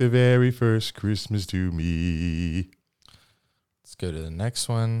like the very first Christmas to me. Let's go to the next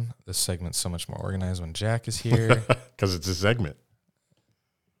one. This segment's so much more organized when Jack is here. Because it's a segment.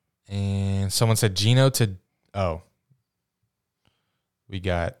 And someone said Geno to... Oh. We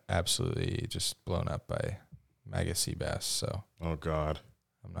got absolutely just blown up by Maga Seabass, so Oh, God.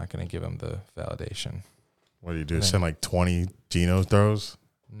 I'm not going to give him the validation. What do you do? Send like 20 Geno throws?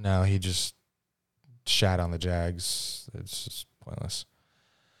 No, he just shat on the Jags. It's just pointless.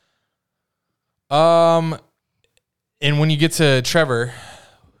 And when you get to Trevor,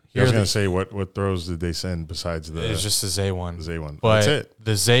 I was going to say, what throws did they send besides the... it's just the Zay one. The Zay one. But That's it.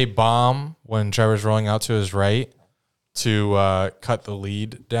 the Zay bomb, when Trevor's rolling out to his right, to cut the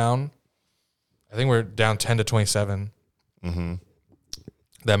lead down. I think we're down 10-27. Mm-hmm.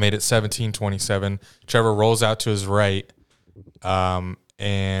 That made it 17-27. Trevor rolls out to his right,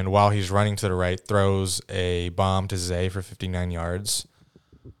 and while he's running to the right, throws a bomb to Zay for 59 yards.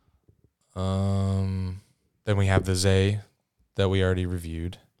 Then we have the Zay that we already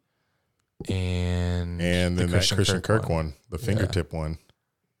reviewed. And then that Christian Kirk one, the fingertip one.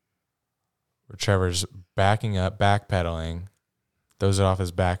 Where Trevor's backing up, backpedaling, throws it off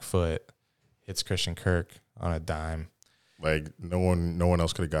his back foot, hits Christian Kirk on a dime. Like no one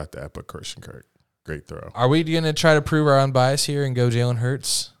else could have got that but Christian Kirk. Great throw. Are we going to try to prove our own bias here and go Jalen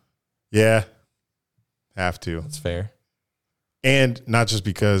Hurts? Yeah. Have to. That's fair. And not just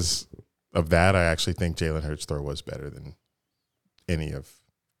because of that, I actually think Jalen Hurts' throw was better than any of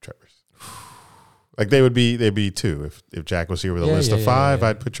Trevor's. Like they'd be 2. If Jack was here with a list of 5,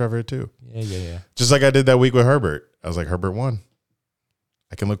 I'd put Trevor at 2. Yeah. Just like I did that week with Herbert. I was like, Herbert 1.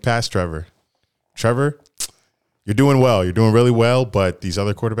 I can look past Trevor. Trevor, you're doing well. You're doing really well, but these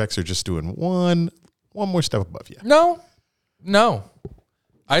other quarterbacks are just doing one more step above you. No.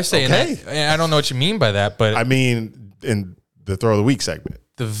 I say Okay. I don't know what you mean by that, but I mean, in the throw of the week segment.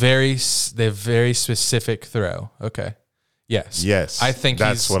 the very specific throw. Okay. Yes. I think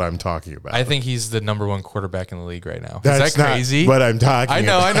that's what I'm talking about. I think he's the number 1 quarterback in the league right now. That's Is that crazy? Not what I'm talking I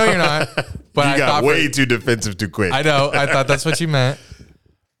about. know you're not. But You I got thought way too defensive too quick. I know. I thought that's what you meant.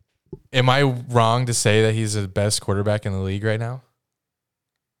 Am I wrong to say that he's the best quarterback in the league right now?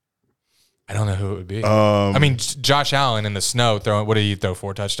 I don't know who it would be. I mean, Josh Allen in the snow throwing. What did he throw?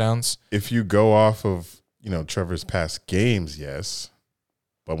 4 touchdowns. If you go off of Trevor's past games, yes.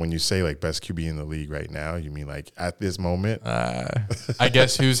 But when you say like best QB in the league right now, you mean like at this moment? I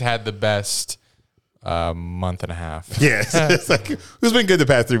guess who's had the best month and a half? Yes. It's like who's been good the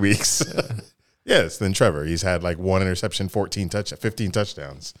past 3 weeks? Yes, then Trevor. He's had like 1 interception, 15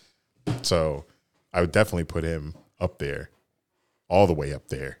 touchdowns. So I would definitely put him up there, all the way up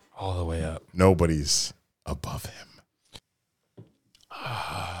there. All the way up. Nobody's above him.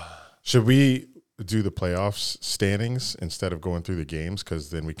 Should we do the playoffs standings instead of going through the games?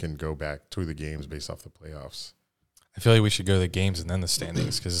 Because then we can go back to the games based off the playoffs. I feel like we should go to the games and then the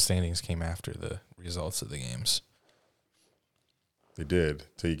standings because the standings came after the results of the games. They did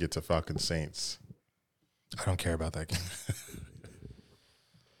till you get to Falcons Saints. I don't care about that game.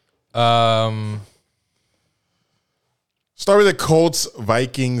 Start with the Colts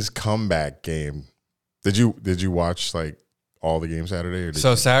Vikings comeback game. Did you watch like all the games Saturday? Or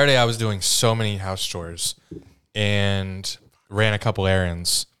So Saturday I was doing so many house chores and ran a couple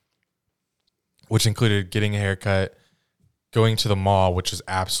errands, which included getting a haircut, going to the mall, which is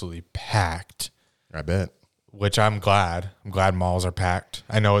absolutely packed. I bet. Which I'm glad. I'm glad malls are packed.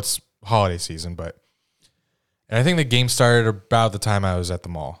 I know it's holiday season, and I think the game started about the time I was at the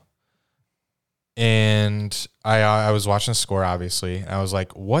mall. And I was watching the score, obviously. And I was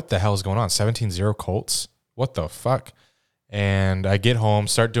like, what the hell is going on? 17-0 Colts? What the fuck? And I get home,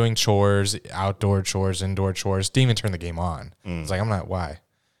 start doing chores, outdoor chores, indoor chores. Didn't even turn the game on. I was like, I'm not, why?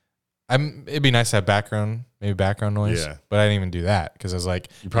 It'd be nice to have background noise. Yeah. But I didn't even do that because I was like.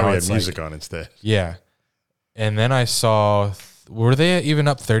 You probably it's had music on instead. Yeah. And then I saw, were they even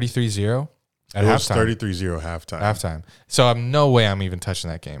up 33-0? At halftime. 33-0 halftime. Halftime. So no way I'm even touching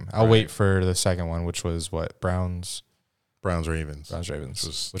that game. I'll wait for the second one, which was what? Browns Ravens. Which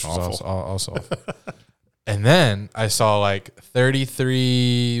was awful. also awful. And then I saw like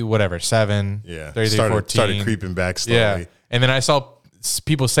 33, whatever, 7. Yeah. 33-14. Started creeping back slowly. Yeah. And then I saw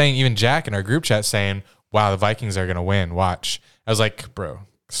people saying, even Jack in our group chat saying, wow, the Vikings are going to win. Watch. I was like, bro,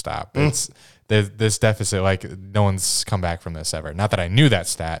 stop. It's this deficit. Like, no one's come back from this ever. Not that I knew that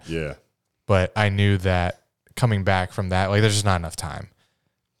stat. Yeah. But I knew that coming back from that, like, there's just not enough time.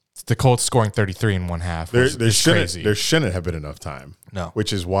 The Colts scoring 33 in one half was crazy. There shouldn't have been enough time. No.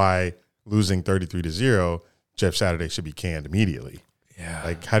 Which is why losing 33-0, Jeff Saturday should be canned immediately. Yeah.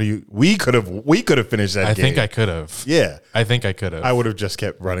 Like, how do you? We could have finished that game. I think I could have. Yeah. I think I could have. I would have just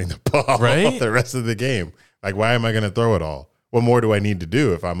kept running the ball Right? the rest of the game. Like, why am I going to throw it all? What more do I need to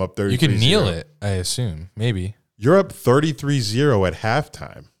do if I'm up 33-0? You can kneel it, I assume. Maybe. You're up 33-0 at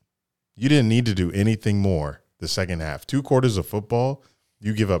halftime. You didn't need to do anything more the second half. 2 quarters of football,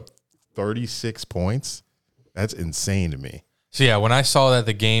 you give up 36 points. That's insane to me. So, yeah, when I saw that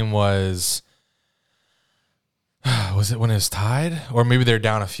the game was it when it was tied? Or maybe they're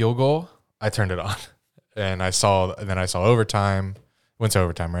down a field goal? I turned it on. And then I saw overtime. Went to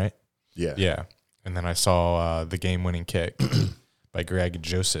overtime, right? Yeah. Yeah. And then I saw the game-winning kick by Greg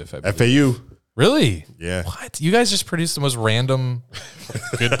Joseph. I believe. FAU. Really? Yeah. What? You guys just produced the most random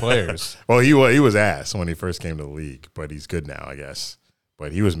good players. Well, he was ass when he first came to the league, but he's good now, I guess.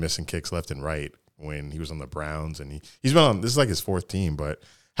 But he was missing kicks left and right when he was on the Browns, and he's been on. This is like his 4th team, but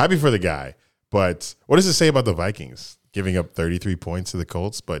happy for the guy. But what does it say about the Vikings giving up 33 points to the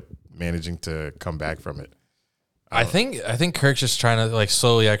Colts, but managing to come back from it? I think Kirk's just trying to like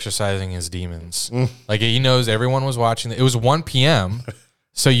slowly exercising his demons. Like he knows everyone was watching. It was 1 p.m.,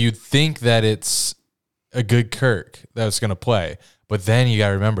 so you'd think that it's a good Kirk that was going to play, but then you got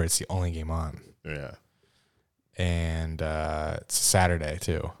to remember it's the only game on. Yeah. And it's Saturday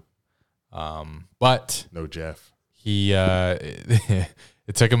too. But No Jeff. he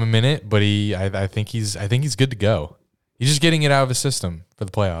it took him a minute, but I think he's good to go. He's just getting it out of his system for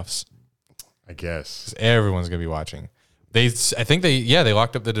the playoffs. I guess. Everyone's gonna be watching. I think they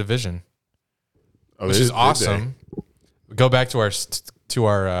locked up the division, which is awesome. Go back to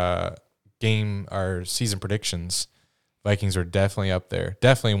our season predictions. Vikings are definitely up there,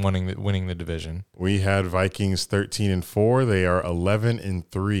 definitely winning the division. We had Vikings 13-4. They are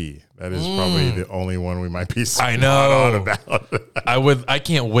 11-3. That is probably the only one we might be I know on about. I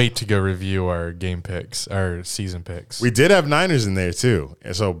can't wait to go review our game picks, our season picks. We did have Niners in there too,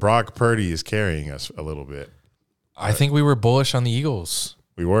 and so Brock Purdy is carrying us a little bit. I think we were bullish on the Eagles.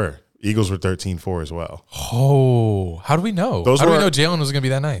 We were. Eagles were 13-4 as well. Oh, how do we know? How do we know Jalen was going to be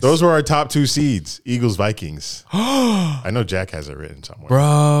that nice? Those were our top 2 seeds, Eagles, Vikings. I know Jack has it written somewhere.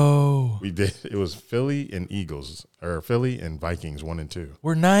 Bro. We did. It was Philly and Eagles, or Philly and Vikings 1 and 2.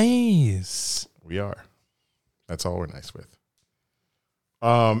 We're nice. We are. That's all we're nice with.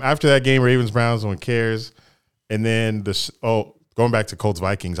 After that game, Ravens, Browns, no one cares. And then going back to Colts,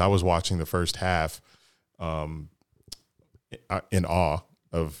 Vikings, I was watching the first half in awe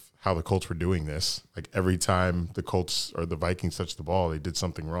of how the Colts were doing this. Like every time the Colts or the Vikings touched the ball, they did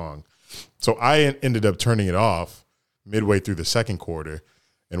something wrong. So I ended up turning it off midway through the second quarter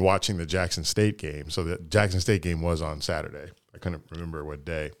and watching the Jackson State game. So the Jackson State game was on Saturday. I couldn't remember what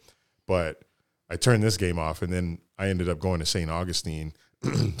day, but I turned this game off, and then I ended up going to St. Augustine.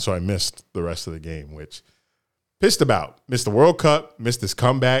 So I missed the rest of the game, which pissed about. Missed the World Cup, missed this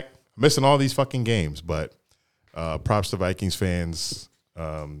comeback, missing all these fucking games. But props to Vikings fans.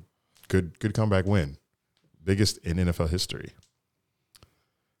 Good comeback win. Biggest in NFL history.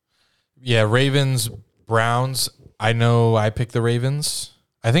 Yeah, Ravens, Browns. I know I picked the Ravens.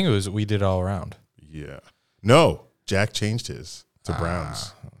 I think we did all around. Yeah. No, Jack changed his to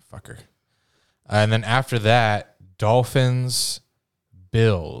Browns. Fucker. And then after that, Dolphins,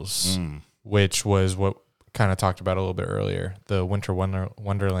 Bills, which was what kind of talked about a little bit earlier, the Winter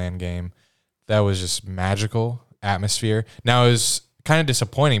Wonderland game. That was just magical atmosphere. Now, it was kind of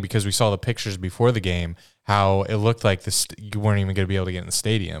disappointing because we saw the pictures before the game, how it looked like you weren't even going to be able to get in the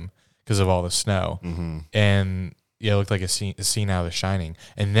stadium because of all the snow. And yeah, it looked like a scene out of The Shining.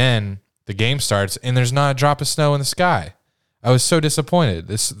 And then the game starts, and there's not a drop of snow in the sky. I was so disappointed.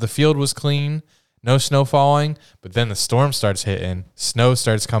 The field was clean, no snow falling, but then the storm starts hitting, snow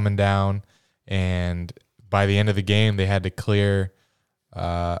starts coming down, and by the end of the game, they had to clear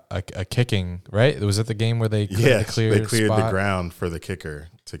a kicking, right? Was it the game where they cleared the ground for the kicker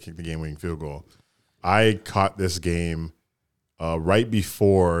to kick the game-winning field goal. I caught this game right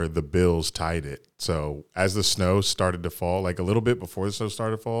before the Bills tied it. So as the snow started to fall, like a little bit before the snow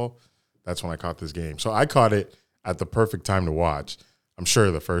started to fall, that's when I caught this game. So I caught it at the perfect time to watch. I'm sure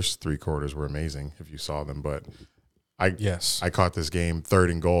the first 3 quarters were amazing if you saw them, but I caught this game,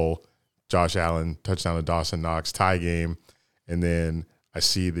 3rd and goal, Josh Allen, touchdown to Dawson Knox, tie game, and then I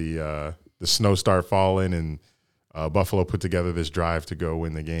see the snow start falling, and Buffalo put together this drive to go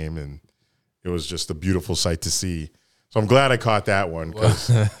win the game, and it was just a beautiful sight to see. So I'm glad I caught that one. Was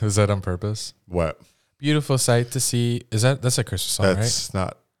that on purpose? What? Beautiful sight to see. That's a Christmas song, right? That's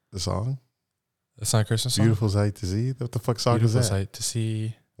not the song. That's not a Christmas song. Beautiful sight to see. What the fuck song Beautiful is that? Sight to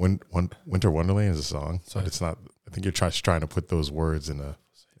see. Winter Wonderland is a song, but it's not. I think you're trying to put those words in a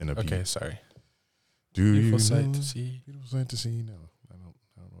beat. Okay, sorry. Beautiful sight to see. Beautiful sight to see. No, I don't know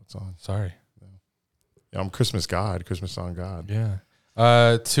what song. Sorry. No. Yeah, I'm Christmas song God.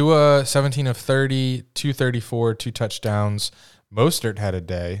 Yeah. Tua 17 of 30, 234, 2 touchdowns. Mostert had a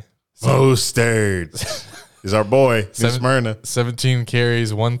day. Mostert is our boy, Smyrna. 17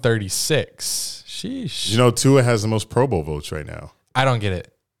 carries, 136. Sheesh. You know, Tua has the most Pro Bowl votes right now. I don't get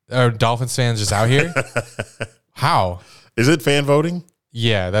it. Are Dolphins fans just out here? How? Is it fan voting?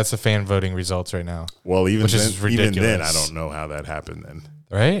 Yeah, that's the fan voting results right now. Well, even then, I ridiculous. don't know how that happened then.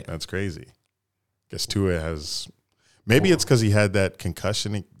 Right? That's crazy. Guess Tua has... Maybe it's because he had that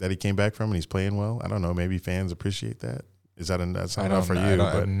concussion that he came back from and he's playing well. I don't know. Maybe fans appreciate that. Is that's I not don't enough for know. you? I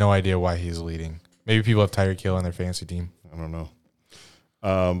But have no idea why he's leading. Maybe people have Tyreek Hill on their fantasy team. I don't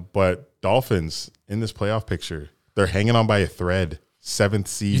know. But Dolphins in this playoff picture, they're hanging on by a thread. 7th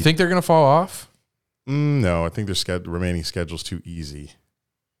seed. You think they're going to fall off? No, I think their remaining schedule's too easy.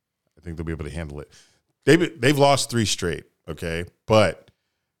 I think they'll be able to handle it. They've lost 3 straight, okay? But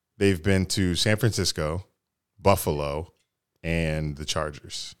they've been to San Francisco, Buffalo, and the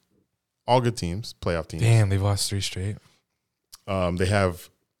Chargers. All good teams, playoff teams. Damn, they've lost 3 straight. They have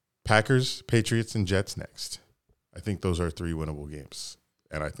Packers, Patriots, and Jets next. I think those are 3 winnable games,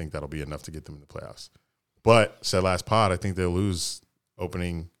 and I think that'll be enough to get them in the playoffs. But, said last pod, I think they'll lose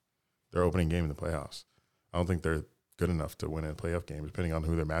their opening game in the playoffs. I don't think they're good enough to win a playoff game, depending on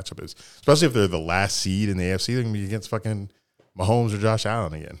who their matchup is. Especially if they're the last seed in the AFC, they're going to be against fucking Mahomes or Josh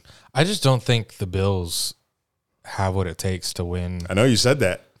Allen again. I just don't think the Bills have what it takes to win. I know you said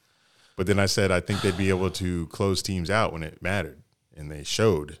that, but then I said I think they'd be able to close teams out when it mattered, and they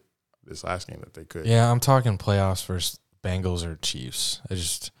showed this last game that they could. Yeah, I'm talking playoffs versus Bengals or Chiefs.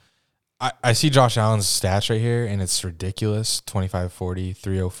 I see Josh Allen's stats right here, and it's ridiculous. 25-40,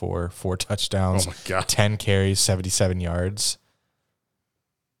 304, 4 touchdowns, Oh, my God. 10 carries, 77 yards.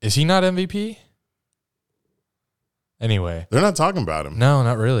 Is he not MVP? Anyway. They're not talking about him. No,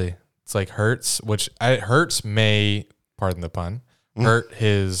 not really. It's like Hurts, which Hurts may, pardon the pun, hurt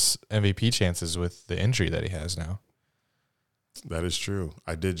his MVP chances with the injury that he has now. That is true.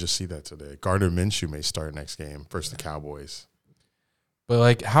 I did just see that today. Gardner Minshew may start next game versus the Cowboys. But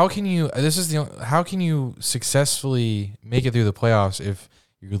like, how can you successfully make it through the playoffs if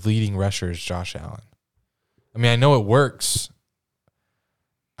your leading rusher is Josh Allen? I mean, I know it works.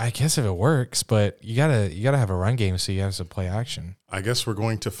 I guess if it works, but you gotta have a run game so you have some play action. I guess we're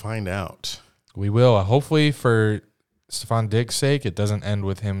going to find out. We will. Hopefully, for Stephon Diggs' sake, it doesn't end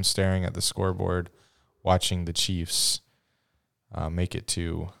with him staring at the scoreboard, watching the Chiefs make it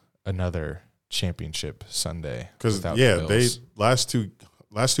to another championship Sunday. Because they last two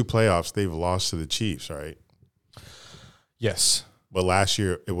playoffs they've lost to the Chiefs, right? Yes. But last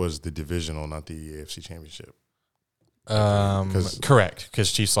year it was the divisional, not the AFC Championship. Correct,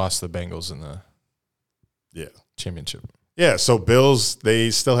 because Chiefs lost to the Bengals in the championship. Yeah, so Bills, they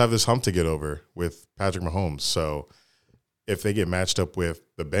still have this hump to get over with Patrick Mahomes. So if they get matched up with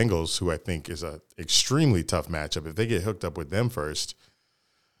the Bengals, who I think is an extremely tough matchup, if they get hooked up with them first,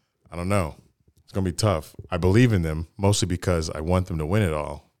 I don't know. It's going to be tough. I believe in them, mostly because I want them to win it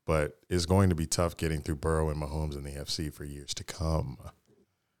all, but it's going to be tough getting through Burrow and Mahomes in the AFC for years to come.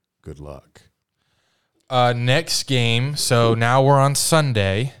 Good luck. Next game. So now we're on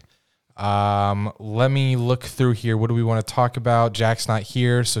Sunday. Let me look through here. What do we want to talk about? Jack's not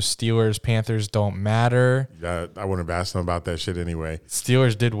here, so Steelers, Panthers don't matter. Yeah, I wouldn't have asked them about that shit anyway.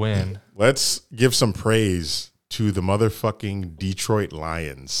 Steelers did win. Let's give some praise to the motherfucking Detroit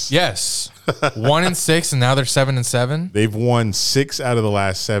Lions. Yes. 1-6, and now they're 7-7. They've won 6 out of the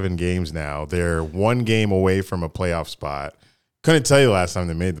last 7 games now. They're 1 game away from a playoff spot. Couldn't tell you the last time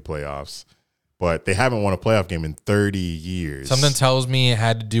they made the playoffs, but they haven't won a playoff game in 30 years. Something tells me it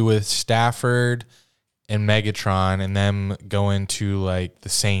had to do with Stafford and Megatron and them going to like the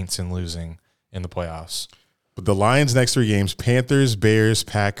Saints and losing in the playoffs. But the Lions' next 3 games, Panthers, Bears,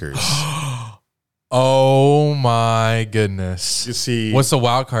 Packers. Oh, my goodness. You see, What's the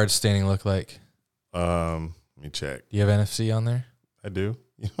wild card standing look like? let me check. Do you have NFC on there? I do.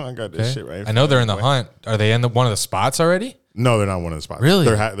 You know, I got this shit right. I know they're in the hunt. Are they in one of the spots already? No, they're not one of the spots. Really?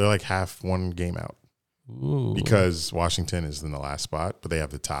 They're like half one game out. Ooh. Because Washington is in the last spot, but they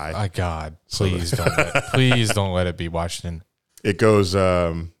have the tie. My God, please don't let it be Washington. It goes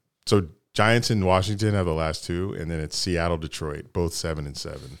so Giants and Washington have the last 2, and then it's Seattle, Detroit, both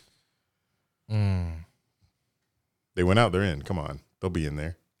 7-7. They went out, they're in. Come on. They'll be in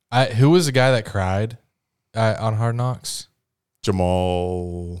there. Who was the guy that cried on Hard Knocks?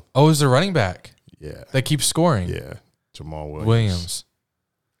 Jamal. Oh, it was the running back. Yeah. That keeps scoring. Yeah. Jamal Williams.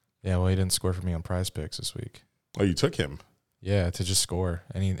 Yeah, well, he didn't score for me on Prize Picks this week. Oh, you took him? Yeah, to just score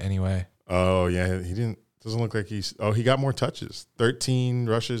anyway. Oh, yeah. He didn't. Doesn't look like he got more touches. 13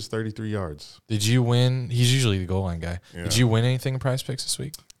 rushes, 33 yards. Did you win? He's usually the goal line guy. Yeah. Did you win anything in Prize Picks this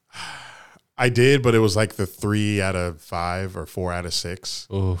week? I did, but it was like the 3 out of 5 or 4 out of 6.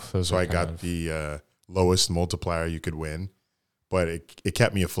 Oof, So I got the lowest multiplier you could win. But it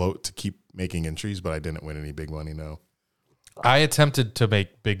kept me afloat to keep making entries, but I didn't win any big money, no. I attempted to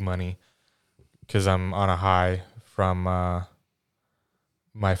make big money because I'm on a high from my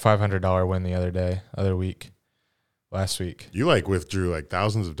 $500 win the other week, last week. You withdrew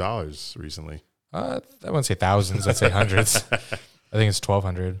thousands of dollars recently. I wouldn't say thousands. I'd say hundreds. I think it's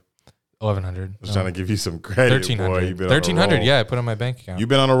 1,200. $1,100. I was trying to give you some credit, boy. $1,300. You've been on a $1,300. roll. Yeah, I put on my bank account. You've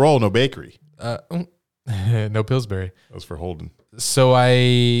been on a roll. No bakery. No Pillsbury. That was for Holden. So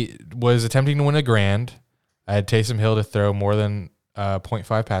I was attempting to win a grand. I had Taysom Hill to throw more than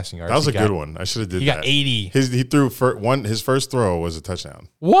 0.5 passing yards. That was a good one. I should have did He that. got 80. He threw his first throw was a touchdown.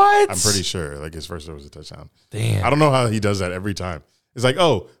 What? I'm pretty sure. Like his first throw was a touchdown. Damn. I don't know how he does that every time. It's like,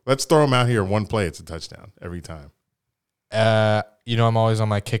 oh, let's throw him out here in one play. It's a touchdown every time. I'm always on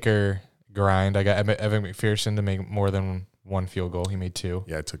my kicker grind. I got Evan McPherson to make more than one field goal. He made 2.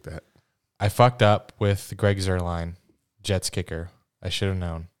 Yeah, I took that. I fucked up with Greg Zuerlein, Jets kicker. I should have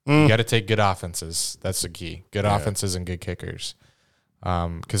known. You got to take good offenses. That's the key. Good offenses and good kickers.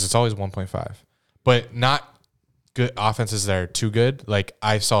 Because it's always 1.5. But not good offenses that are too good. Like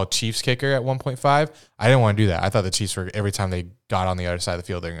I saw Chiefs kicker at 1.5. I didn't want to do that. I thought the Chiefs were, every time they got on the other side of the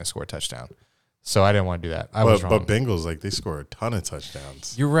field, they're going to score a touchdown. So I didn't want to do that. I was wrong. But Bengals, like, they score a ton of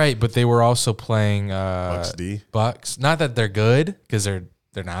touchdowns. You're right, but they were also playing Bucks D. Bucks. Not that they're good, because they're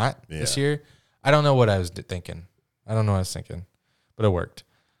not this year. I don't know what I was thinking. But it worked.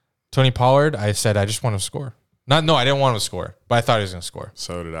 Tony Pollard, I said I just want to score. I didn't want him to score, but I thought he was going to score.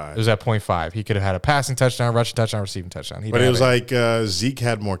 So did I. It was at 0.5. He could have had a passing touchdown, rushing touchdown, receiving touchdown. But it was like Zeke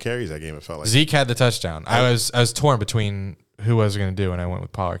had more carries that game, it felt like. Zeke had the touchdown. I was torn between who I was going to do, and I went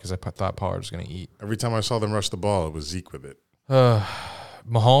with Pollard because I thought Pollard was going to eat. Every time I saw them rush the ball, it was Zeke with it.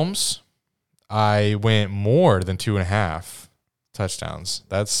 Mahomes, I went more than 2.5 touchdowns.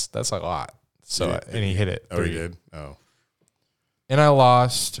 That's a lot. So and he hit it. Oh, 3. he did? Oh. And I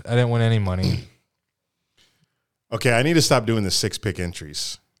lost. I didn't win any money. Okay, I need to stop doing the 6-pick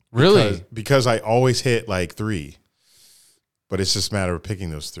entries. Really? Because I always hit like 3. But it's just a matter of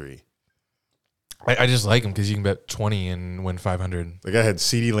picking those 3. I just like him because you can bet 20 and win 500. Like I had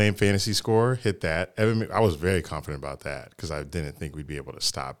CeeDee Lamb fantasy score, hit that. I was very confident about that because I didn't think we'd be able to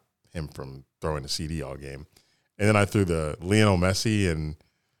stop him from throwing the CD all game. And then I threw the Lionel Messi and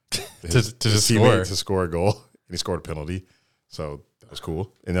his teammate to score a goal, and he scored a penalty. So that was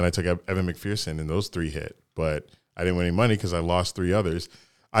cool. And then I took Evan McPherson, and those 3 hit. But I didn't win any money because I lost 3 others.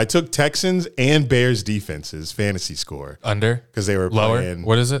 I took Texans and Bears defenses fantasy score. Under? Because they were lower? playing.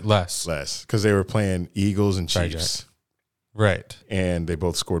 What is it? Less. Because they were playing Eagles and Chiefs. Right. And they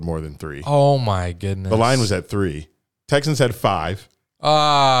both scored more than 3. Oh, my goodness. The line was at 3. Texans had 5.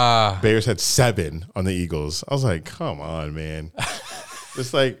 Bears had 7 on the Eagles. I was like, come on, man.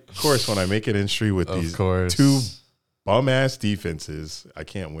 It's like, of course, when I make an entry with these 2 bum-ass defenses, I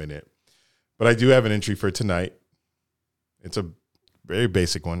can't win it. But I do have an entry for tonight. It's a very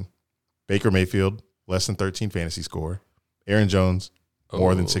basic one. Baker Mayfield, less than 13 fantasy score. Aaron Jones,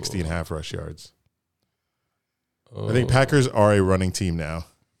 more than 60.5 rush yards. I think Packers are a running team now,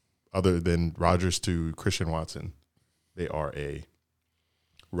 other than Rodgers to Christian Watson. They are a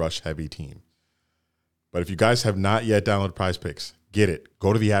rush-heavy team. But if you guys have not yet downloaded Prize Picks, get it.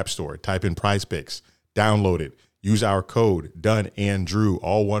 Go to the App Store. Type in Prize Picks. Download it. Use our code, DUNANDDREW,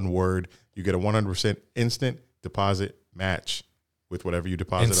 all one word. You get a 100% instant deposit match with whatever you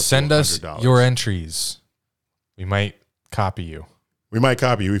deposit. And send us your entries. We might copy you. We might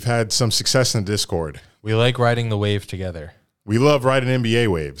copy you. We've had some success in the Discord. We like riding the wave together. We love riding NBA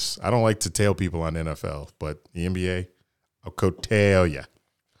waves. I don't like to tail people on NFL, but the NBA, I'll coattail you.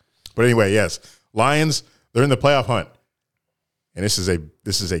 But anyway, yes, Lions, they're in the playoff hunt, and this is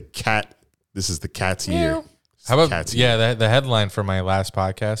the Cats' year. How about the headline for my last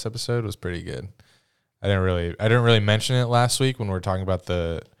podcast episode was pretty good. I didn't really mention it last week when we were talking about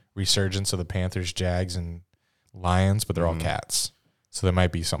the resurgence of the Panthers, Jags, and Lions, but they're all Cats. So there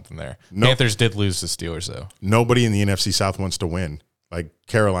might be something there. Panthers did lose the Steelers, though. Nobody in the NFC South wants to win. Like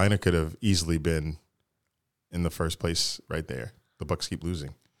Carolina could have easily been in the first place right there. The Bucs keep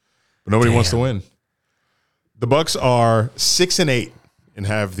losing, but nobody wants to win. The Bucs are 6-8 and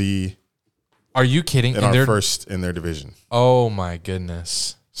have the. Are you kidding? And are first in their division. Oh my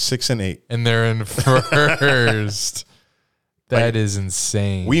goodness. 6-8, and they're in first. That is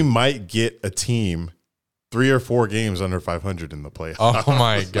insane. We might get a team 3 or 4 games under 500 in the playoffs. Oh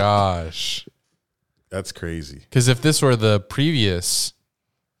my gosh, that's crazy. Because if this were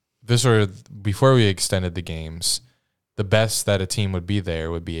before we extended the games, the best that a team would be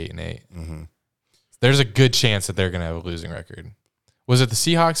there would be 8-8. Mm-hmm. There's a good chance that they're going to have a losing record. Was it the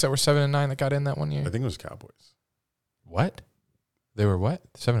Seahawks that were 7-9 that got in that one year? I think it was Cowboys. What? They were what?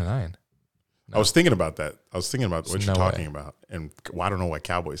 7-9. No. I was thinking about that. I was thinking about what you're talking way. about. And I don't know why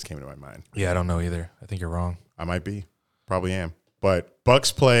Cowboys came to my mind. Yeah, I don't know either. I think you're wrong. I might be. Probably am. But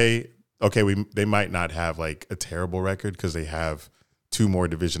Bucs play, okay, they might not have like a terrible record because they have 2 more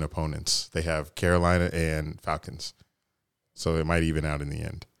division opponents. They have Carolina and Falcons. So it might even out in the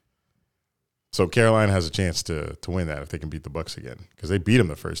end. So Carolina has a chance to win that if they can beat the Bucks again, because they beat them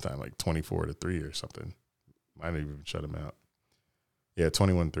the first time, like 24-3 or something. Might have even shut them out. Yeah,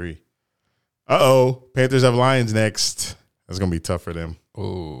 21-3. Panthers have Lions next. That's gonna be tough for them.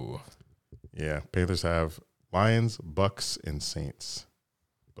 Ooh. Yeah, Panthers have Lions, Bucks, and Saints,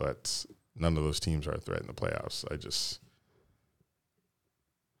 but none of those teams are a threat in the playoffs. I just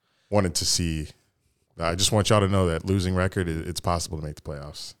wanted to see. I just want y'all to know that losing record, it's possible to make the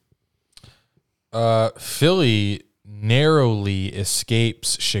playoffs. Philly narrowly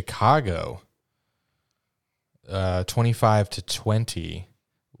escapes Chicago, 25-20.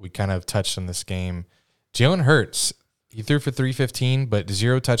 We kind of touched on this game. Jalen Hurts, he threw for 315, but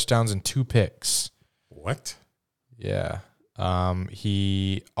 0 touchdowns and 2 picks. What? Yeah.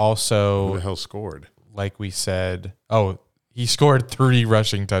 He also, Who the hell scored? like we said, he scored 3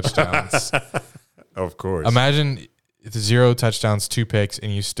 rushing touchdowns. Of course. Imagine it's 0 touchdowns, 2 picks,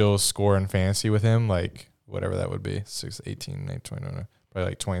 and you still score in fantasy with him, like whatever that would be, 6, 18, 19, 20, probably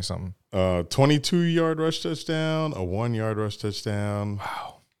like 20-something. 22-yard rush touchdown, a 1-yard rush touchdown.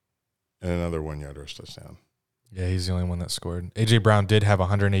 Wow. And another 1-yard rush touchdown. Yeah, he's the only one that scored. A.J. Brown did have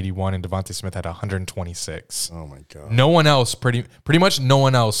 181, and Devontae Smith had 126. Oh, my God. No one else, pretty much no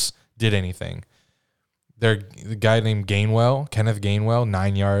one else did anything. The guy named Kenneth Gainwell,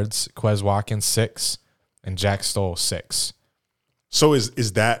 9 yards. Quez Watkins, 6. And Jack Stoll, 6. So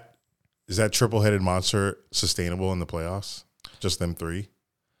is that triple-headed monster sustainable in the playoffs? Just them 3?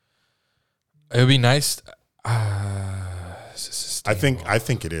 It would be nice. I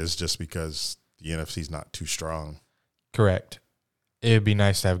think it is, just because the NFC's not too strong. Correct. It would be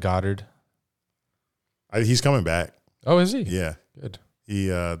nice to have Goddard. He's coming back. Oh, is he? Yeah. Good.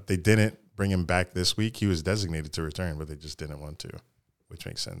 They didn't bring him back this week. He was designated to return, but they just didn't want to, which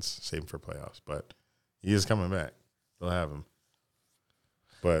makes sense. Same for playoffs, but he is coming back. They'll have him.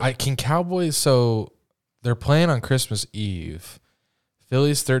 But Can Cowboys, so they're playing on Christmas Eve.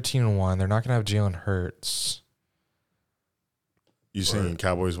 Philly's 13-1. They're not going to have Jalen Hurts. you saying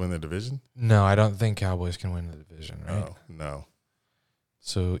Cowboys win the division? No, I don't think Cowboys can win the division, right? Oh, no.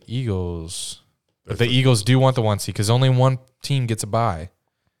 So Eagles. But the Eagles do want the 1 seed because only one team gets a bye.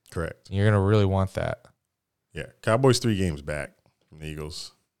 Correct. You're going to really want that. Yeah. Cowboys 3 games back from the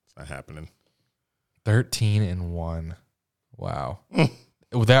Eagles. It's not happening. 13-1. Wow.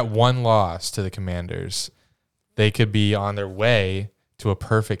 With that one loss to the Commanders, they could be on their way to a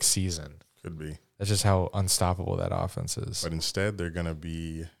perfect season. Could be. That's just how unstoppable that offense is. But instead, they're going to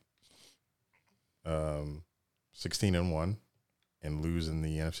be 16-1 and lose in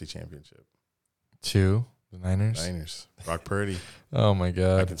the NFC Championship. To the Niners? Niners. Brock Purdy. Oh, my I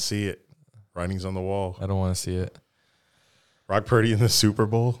God. can see it. Writing's on the wall. I don't want to see it. Brock Purdy in the Super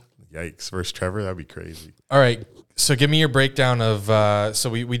Bowl. Yikes. Versus Trevor. That'd be crazy. All right. So give me your breakdown of so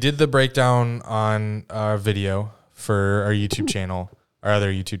we did the breakdown on our video for our YouTube channel, our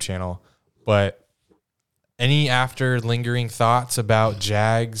other YouTube channel. But any after lingering thoughts about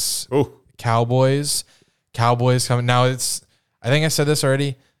Jags, Cowboys coming? Now I think I said this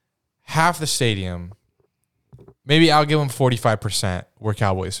already. Half the stadium, maybe I'll give them 45% were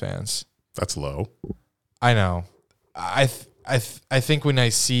Cowboys fans. That's low. I know. I think when I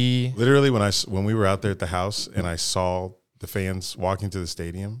see Literally, when we were out there at the house and I saw the fans walking to the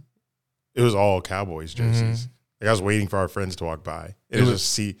stadium, it was all Cowboys jerseys. Like I was waiting for our friends to walk by. It was just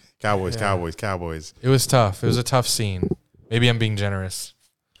see Cowboys, Cowboys, Cowboys. it was tough. It was a tough scene. Maybe I'm being generous.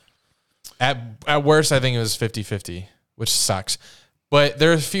 At worst, I think it was 50-50, which sucks. But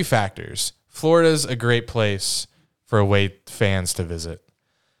there are a few factors. Florida's a great place for away fans to visit.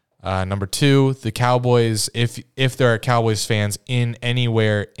 Number 2, the Cowboys, if there are Cowboys fans in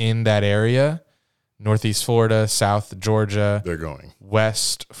anywhere in that area, Northeast Florida, South Georgia, They're going.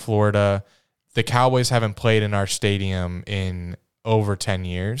 West Florida, the Cowboys haven't played in our stadium in over 10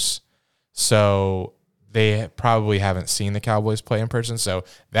 years. So they probably haven't seen the Cowboys play in person. So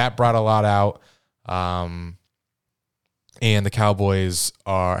that brought a lot out. And the Cowboys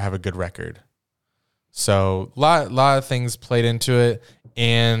have a good record. So a lot of things played into it.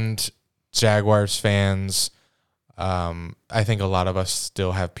 And Jaguars fans, I think a lot of us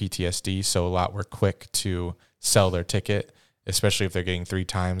still have PTSD, so a lot were quick to sell their ticket, especially if they're getting 3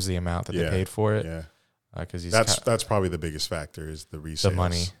 times the amount that they paid for it. Yeah, because that's probably the biggest factor is the resales. the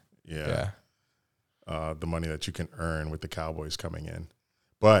money. Yeah. The money that you can earn with the Cowboys coming in.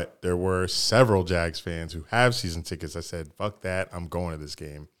 But there were several Jags fans who have season tickets. I said, fuck that, I'm going to this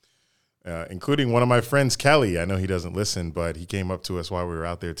game. Including one of my friends, Kelly. I know he doesn't listen, but he came up to us while we were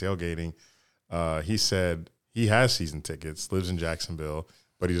out there tailgating. He said he has season tickets, lives in Jacksonville,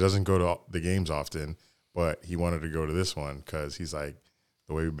 but he doesn't go to the games often. But he wanted to go to this one because he's like,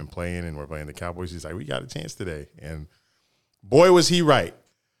 the way we've been playing, and we're playing the Cowboys. He's like, we got a chance today. And boy, was he right.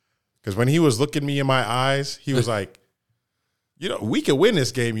 Because when he was looking me in my eyes, he was like, we could win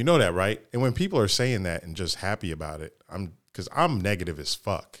this game. You know that, right? And when people are saying that and just happy about it, because I'm negative as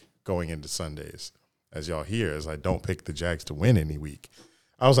fuck going into Sundays, as y'all hear, as I don't pick the Jags to win any week.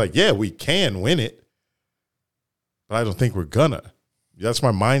 I was like, yeah, we can win it, but I don't think we're gonna. That's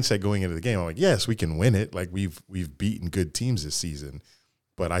my mindset going into the game. I'm like, yes, we can win it. Like we've beaten good teams this season,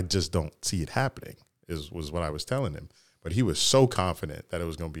 but I just don't see it happening, was what I was telling him. But he was so confident that it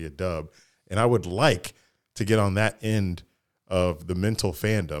was going to be a dub. And I would like to get on that end of the mental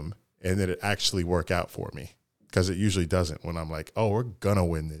fandom and that it actually work out for me, because it usually doesn't when I'm like, oh, we're going to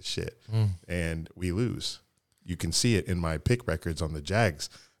win this shit. And we lose. You can see it in my pick records on the Jags.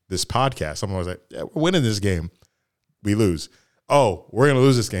 This podcast, I'm always like, yeah, we're winning this game. We lose. Oh, we're going to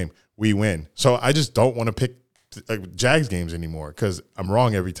lose this game. We win. So I just don't want to pick Jags games anymore because I'm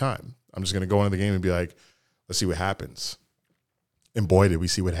wrong every time. I'm just going to go into the game and be like, let's see what happens. And boy, did we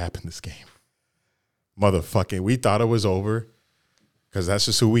see what happened this game. Motherfucking, we thought it was over because that's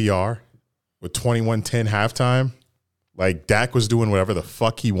just who we are. With 21-10 halftime, like Dak was doing whatever the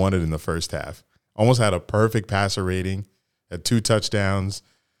fuck he wanted in the first half. Almost had a perfect passer rating, had 2 touchdowns.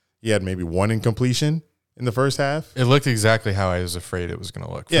 He had maybe 1 incompletion in the first half. It looked exactly how I was afraid it was going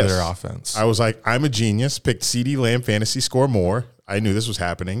to look for their offense. I was like, I'm a genius. Picked CeeDee Lamb fantasy score more. I knew this was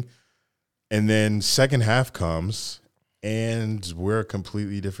happening. And then second half comes, and we're a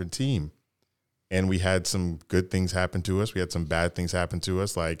completely different team. And we had some good things happen to us. We had some bad things happen to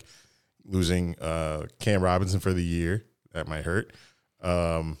us, like losing Cam Robinson for the year. That might hurt.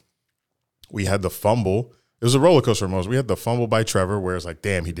 We had the fumble. It was a roller coaster almost. We had the fumble by Trevor where it's like,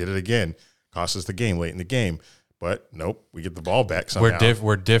 damn, he did it again. Cost us the game late in the game. But nope, we get the ball back somehow.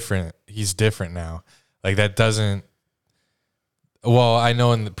 We're different. He's different now. Like that doesn't – well, I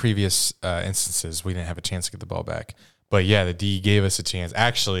know in the previous instances we didn't have a chance to get the ball back. But, yeah, the D gave us a chance.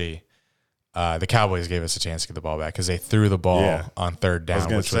 Actually, the Cowboys gave us a chance to get the ball back because they threw the ball on third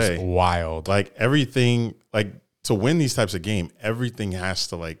down, which was wild. Like everything – like to win these types of game, everything has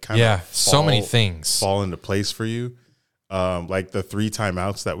to like kind of so many things fall into place for you. Like the 3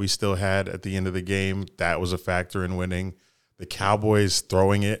 timeouts that we still had at the end of the game, that was a factor in winning. The Cowboys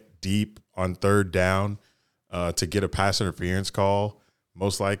throwing it deep on third down to get a pass interference call,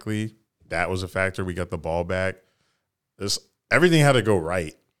 most likely, that was a factor. We got the ball back. Everything had to go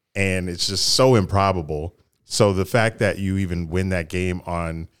right, and it's just so improbable. So the fact that you even win that game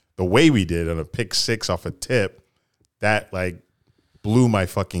on the way we did, on a pick 6 off a tip, that like blew my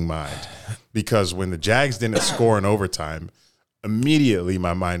fucking mind. Because when the Jags didn't score in overtime, immediately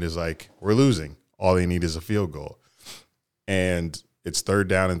my mind is like, we're losing. All they need is a field goal. And it's 3rd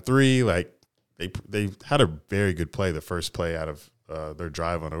down and 3. Like they had a very good play, the first play out of their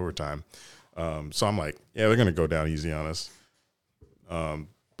drive on overtime. So I'm like, yeah, they're going to go down easy on us.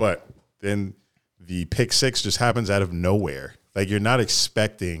 But then the pick 6 just happens out of nowhere. Like you're not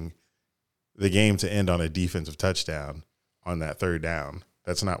expecting the game to end on a defensive touchdown on that 3rd down.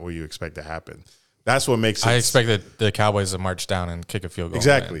 That's not what you expect to happen. That's what makes it. I expected the Cowboys to march down and kick a field goal.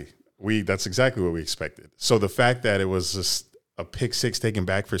 Exactly. That's exactly what we expected. So the fact that it was just a pick 6 taken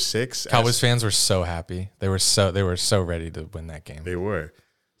back for 6. Cowboys fans were so happy. They were so ready to win that game. They were.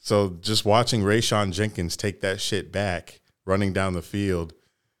 So just watching Rayshon Jenkins take that shit back, running down the field,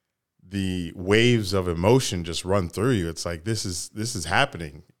 the waves of emotion just run through you. It's like this is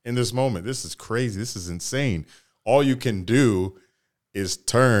happening in this moment. This is crazy. This is insane. All you can do is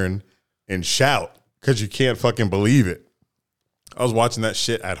turn and shout because you can't fucking believe it. I was watching that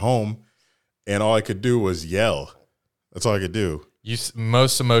shit at home, and all I could do was yell. That's all I could do.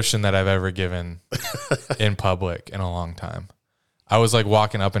 Most emotion that I've ever given in public in a long time. I was like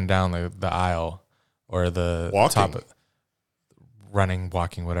walking up and down the aisle or the top of, running,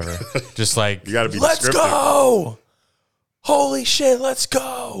 walking, whatever. Just like, you gotta be let's go. Holy shit, let's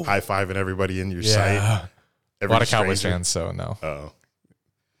go. High-fiving everybody in your sight. A lot of Cowboys fans, so no. Oh.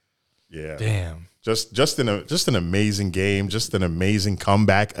 Yeah. Damn. Just an amazing game, just an amazing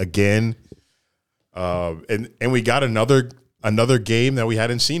comeback again. And we got another game that we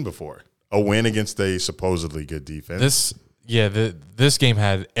hadn't seen before. A win against a supposedly good defense. This game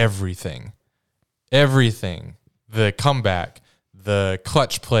had everything. Everything. The comeback, the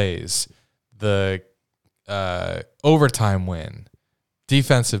clutch plays, the overtime win,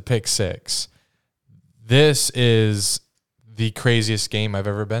 defensive pick 6. This is the craziest game I've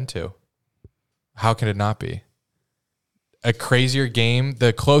ever been to. How can it not be? A crazier game.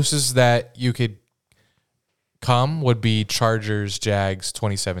 The closest that you could come would be Chargers Jags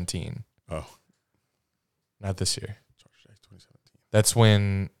 2017. Oh. Not this year. Chargers Jags 2017. That's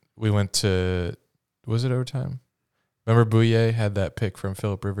when we went to, was it overtime? Remember Bouye had that pick from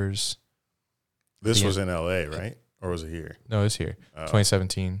Phillip Rivers? This was in L.A., right? Or was it here? No, it was here.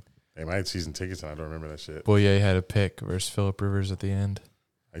 2017. Hey, I had season tickets and I don't remember that shit. Bouye had a pick versus Phillip Rivers at the end.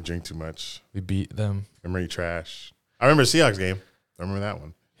 I drink too much. We beat them. Memory trash. I remember Seahawks game. I remember that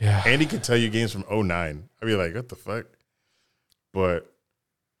one. Yeah. Andy could tell you games from 2009. I'd be like, what the fuck? But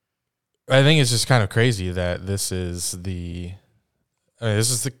I think it's just kind of crazy that this is the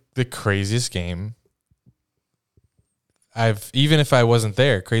craziest game even if I wasn't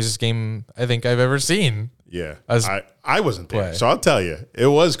there, craziest game I think I've ever seen. yeah, I wasn't there. play. So I'll tell you, it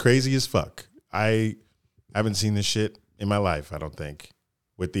was crazy as fuck. I haven't seen this shit in my life, I don't think,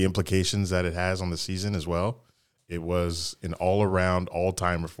 with the implications that it has on the season as well. It was an all-around,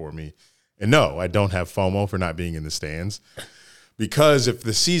 all-timer for me. And no, I don't have FOMO for not being in the stands because if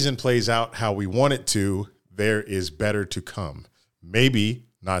the season plays out how we want it to, there is better to come. Maybe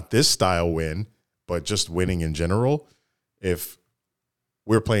not this style win, but just winning in general. If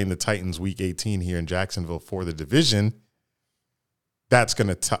we're playing the Titans week 18 here in Jacksonville for the division, that's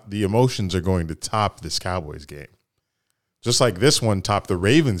going to the emotions are going to top this Cowboys game. Just like this one topped the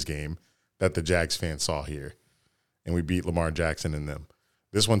Ravens game that the Jags fans saw here. And we beat Lamar Jackson and them.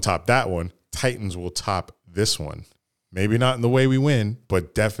 This one topped that one. Titans will top this one. Maybe not in the way we win,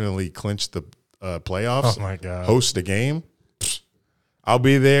 but definitely clinch the playoffs. Oh, my God. Host the game. I'll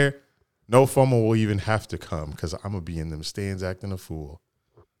be there. No FOMO will even have to come because I'm going to be in them stands acting a fool.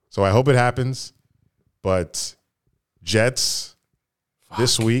 So I hope it happens. But Jets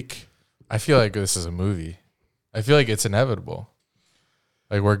this week. I feel like this is a movie. I feel like it's inevitable.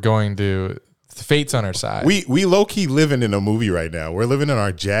 Like we're going to – fate's on our side. We low-key living in a movie right now. We're living in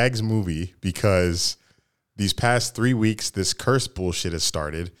our Jags movie because these past 3 weeks, this curse bullshit has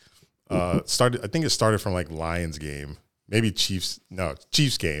started. I think it started from like Lions game. Maybe Chiefs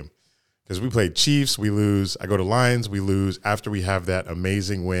game. Because we played Chiefs, we lose. I go to Lions, we lose. After we have that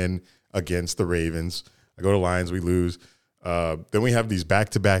amazing win against the Ravens, I go to Lions, we lose. Then we have these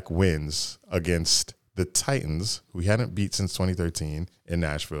back-to-back wins against the Titans, who we hadn't beat since 2013 in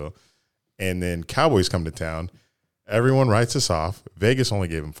Nashville. And then Cowboys come to town. Everyone writes us off. Vegas only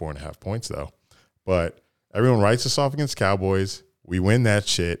gave them 4.5 points, though. But everyone writes us off against Cowboys. We win that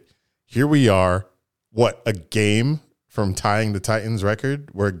shit. Here we are. What, a game from tying the Titans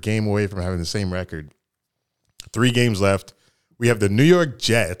record? We're a game away from having the same record. 3 games left. We have the New York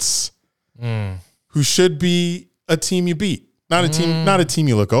Jets, who should be a team you beat. Not a team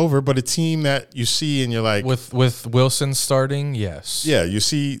you look over, but a team that you see and you're like, with Wilson starting, yes. yeah, you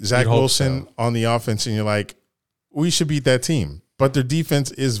see Zach hope Wilson so. on the offense and you're like, we should beat that team. But their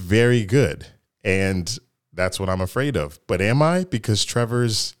defense is very good. And that's what I'm afraid of. But am I? Because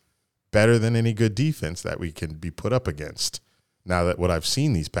Trevor's better than any good defense that we can be put up against. Now that what I've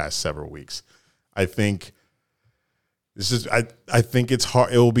seen these past several weeks, I think I think it's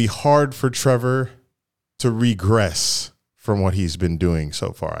hard. It will be hard for Trevor to regress from what he's been doing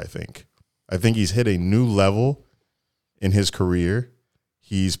so far. I think he's hit a new level in his career.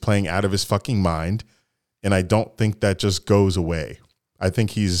 He's playing out of his fucking mind, and I don't think that just goes away. I think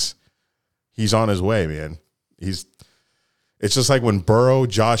he's on his way, man. It's just like when Burrow,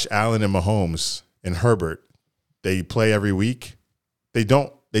 Josh Allen, and Mahomes and Herbert, they play every week. They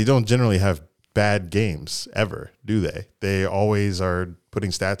don't generally have bad games ever, do they? They always are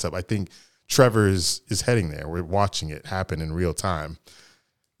putting stats up. I think Trevor is heading there. We're watching it happen in real time.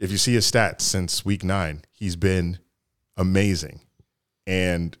 If you see his stats since week 9, he's been amazing.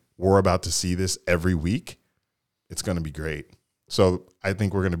 And we're about to see this every week. It's going to be great. So I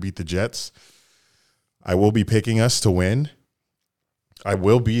think we're going to beat the Jets. I will be picking us to win. I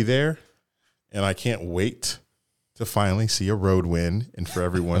will be there. And I can't wait to finally see a road win and for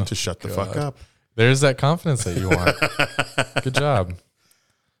everyone to shut the fuck up. There's that confidence that you want. Good job.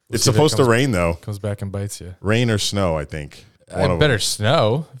 It's supposed to rain, though. Comes back and bites you. Rain or snow, I think. It better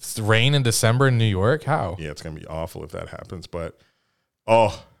snow. It's rain in December in New York. How? Yeah, it's going to be awful if that happens. But,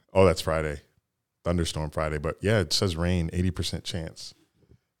 oh, that's Friday. Thunderstorm Friday. But, yeah, it says rain, 80% chance.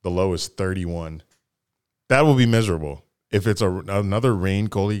 The low is 31. That will be miserable. If it's another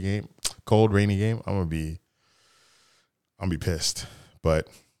cold, rainy game, I'm going to be pissed. But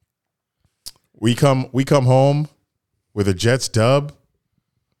we come home with a Jets dub.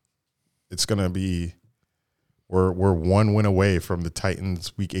 It's going to be we're 1 win away from the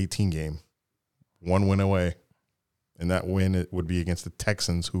Titans week 18 game. 1 win away. And that win it would be against the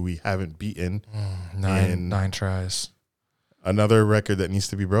Texans, who we haven't beaten. 9 tries. Another record that needs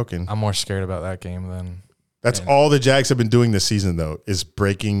to be broken. I'm more scared about that game than That's all the Jags have been doing this season, though, is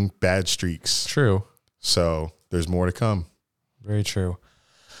breaking bad streaks. True. So there's more to come. Very true.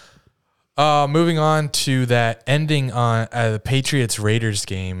 Moving on to that ending on the Patriots-Raiders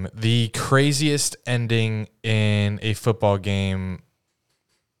game, the craziest ending in a football game,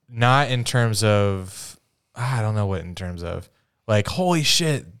 not in terms of, I don't know what in terms of, like, holy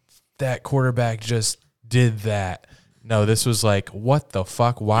shit, that quarterback just did that. No, this was like, what the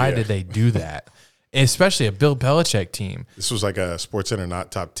fuck? Why did they do that? Especially a Bill Belichick team. This was like a SportsCenter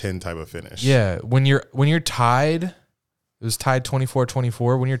not top 10 type of finish. Yeah, when you're tied, it was tied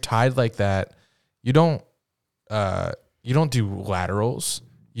 24-24. When you're tied like that, you don't do laterals.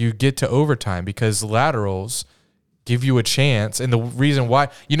 You get to overtime because laterals give you a chance. And the reason why,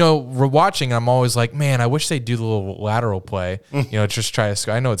 we're watching, I'm always like, man, I wish they'd do the little lateral play. Just try to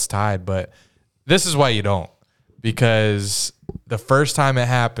score. I know it's tied, but this is why you don't. Because the first time it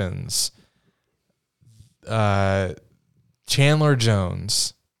happens, Chandler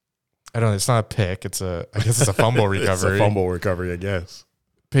Jones, I don't know, it's not a pick. I guess it's a fumble recovery. It's a fumble recovery, I guess.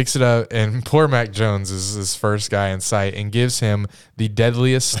 Picks it up, and poor Mac Jones is his first guy in sight and gives him the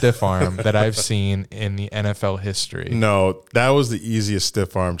deadliest stiff arm that I've seen in the NFL history. No, that was the easiest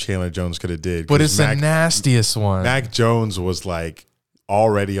stiff arm Chandler Jones could have did. But it's the nastiest one. Mac Jones was like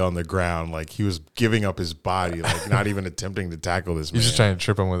already on the ground, like he was giving up his body, like not even attempting to tackle this man. He's just trying to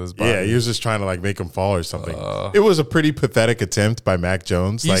trip him with his body. Yeah, he was just trying to like make him fall or something. It was a pretty pathetic attempt by Mac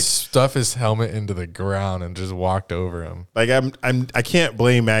Jones. He stuffed his helmet into the ground and just walked over him. Like I can't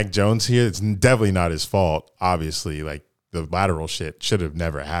blame Mac Jones here. It's definitely not his fault. Obviously, like the lateral shit should have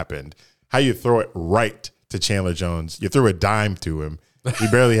never happened. How you throw it right to Chandler Jones? You threw a dime to him. He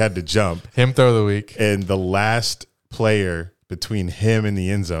barely had to jump. Him throw of the week. And the last player between him and the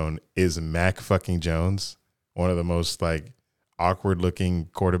end zone is Mac fucking Jones, one of the most like awkward looking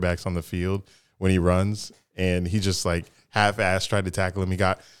quarterbacks on the field when he runs, and he just like half-ass tried to tackle him. He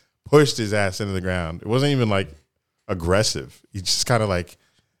got pushed his ass into the ground. It wasn't even like aggressive. He just kind of like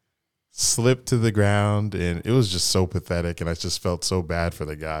slipped to the ground, and it was just so pathetic. And I just felt so bad for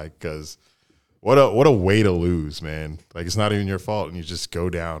the guy because what a way to lose, man. Like it's not even your fault, and you just go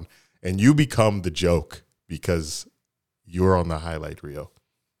down and you become the joke because you're on the highlight reel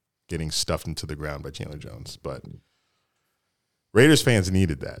getting stuffed into the ground by Chandler Jones. But Raiders fans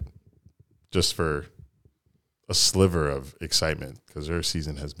needed that just for a sliver of excitement because their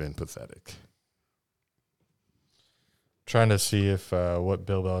season has been pathetic. Trying to see if what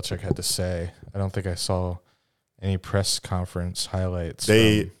Bill Belichick had to say. I don't think I saw any press conference highlights.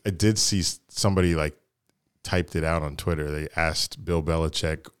 I did see somebody like typed it out on Twitter. They asked Bill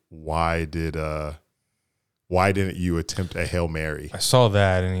Belichick, why didn't you attempt a Hail Mary? I saw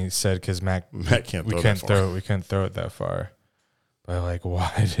that, and he said because Mac can't we couldn't throw it that far. But like,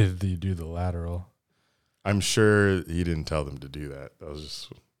 why did you do the lateral? I'm sure he didn't tell them to do that. That was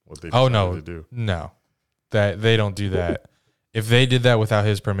just what they decided to do. No, that they don't do that. If they did that without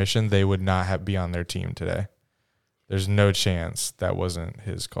his permission, they would not be on their team today. There's no chance that wasn't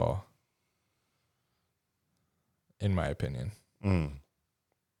his call, in my opinion.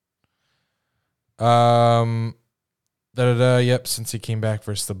 Yep, since he came back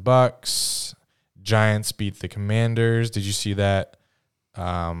versus the Bucks, Giants beat the Commanders. Did you see that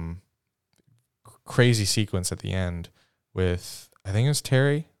crazy sequence at the end with, I think it was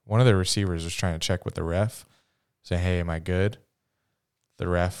Terry? One of the receivers was trying to check with the ref, saying, hey, am I good? The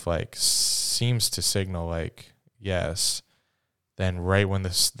ref like seems to signal like yes. Then right when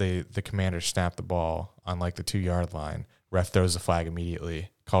the Commanders snap the ball on like the 2-yard line, ref throws the flag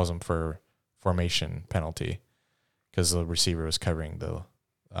immediately, calls him for formation penalty because the receiver was covering the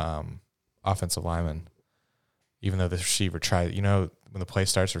offensive lineman. Even though the receiver tried, when the play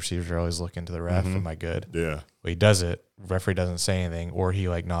starts, the receivers are always looking to the ref. Am I good? Yeah. Well, he does it. Referee doesn't say anything, or he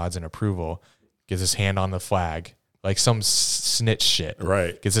like nods in approval, gets his hand on the flag, like some snitch shit.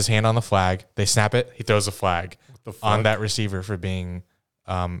 Right. Gets his hand on the flag. They snap it. He throws a flag on that receiver for being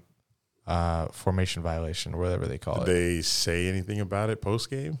formation violation or whatever they call it. Did they say anything about it post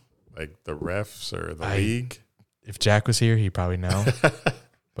game? Like the refs or the league? If Jack was here, he'd probably know,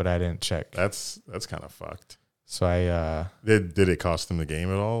 but I didn't check. That's kind of fucked. So I did it cost them the game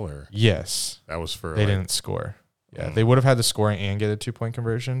at all, or yes, that was for they didn't score. Yeah, they would have had to score and get a 2-point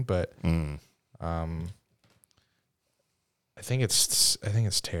conversion, but I think it's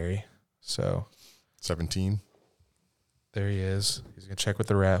Terry. So 17. There he is. He's gonna check with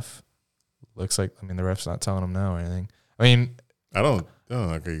the ref. Looks like the ref's not telling him no or anything. I mean, I don't know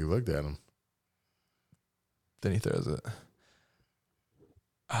how you looked at him. Then he throws it.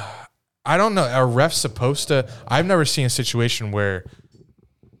 I don't know. Are refs supposed to? I've never seen a situation where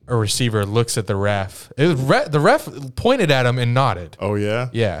a receiver looks at the ref. The ref pointed at him and nodded. Oh, yeah?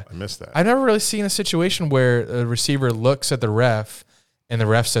 Yeah. I missed that. I've never really seen a situation where a receiver looks at the ref and the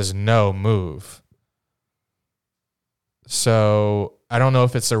ref says, no, move. So I don't know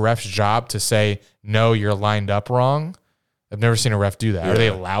if it's the ref's job to say, no, you're lined up wrong. I've never seen a ref do that. Yeah. Are they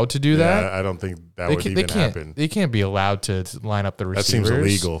allowed to do that? I don't think that would even happen. They can't be allowed to line up the That receivers. seems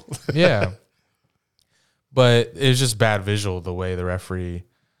illegal. Yeah. But it was just bad visual the way the referee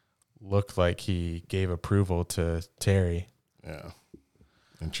looked like he gave approval to Terry. Yeah.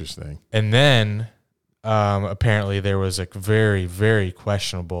 Interesting. And then apparently there was a very, very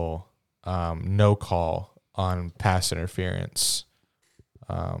questionable no call on pass interference.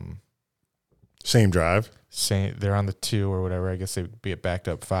 Same drive. Saying they're on the 2 or whatever. I guess they'd be backed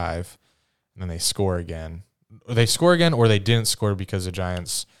up 5, and then they score again. Or they score again, or they didn't score because the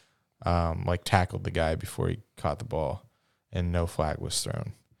Giants tackled the guy before he caught the ball, and no flag was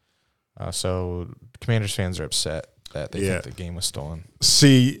thrown. So Commanders fans are upset that they think the game was stolen.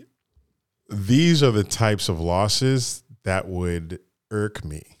 See, these are the types of losses that would irk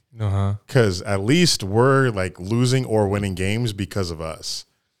me. Because at least we're like losing or winning games because of us.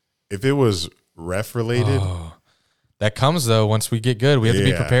 If it was ref related, that comes though once we get good. We have to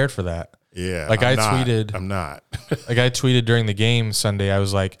be prepared for that. Yeah, Like I'm I tweeted during the game Sunday. I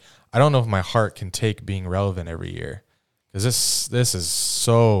was like, I don't know if my heart can take being relevant every year because this is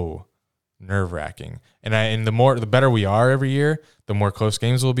so nerve wracking. And the better we are every year, the more close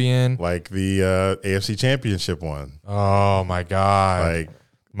games we'll be in. like the AFC Championship one. Oh my God! Like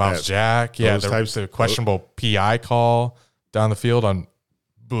Miles Jack, the questionable PI call down the field on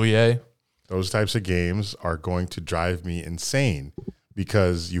Bouye. those types of games are going to drive me insane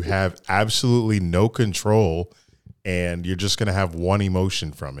because you have absolutely no control and you're just going to have one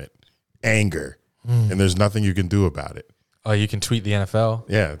emotion from it, anger, and there's nothing you can do about it. Oh, you can tweet the NFL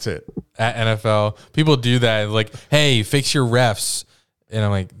Yeah, that's it. at NFL. People do that, like, "Hey, fix your refs," and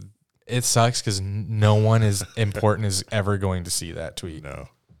I'm like, it sucks because no one is important is ever going to see that tweet. No,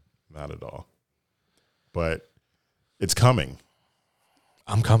 not at all. But it's coming.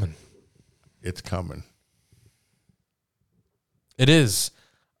 I'm coming. It's coming. It is.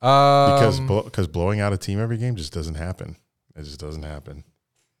 Because blowing out a team every game just doesn't happen. It just doesn't happen.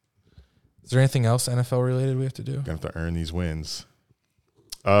 Is there anything else NFL related we have to do? Gonna have to earn these wins.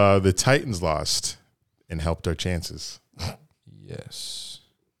 The Titans lost and helped our chances. Yes.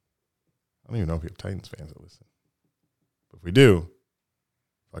 I don't even know if we have Titans fans that listen. But if we do,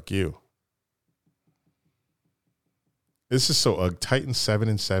 fuck you. This is so Titans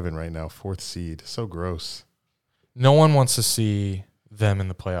 7-7 right now, 4th seed. So gross. No one wants to see them in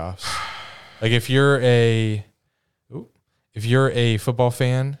the playoffs. Like if you're a football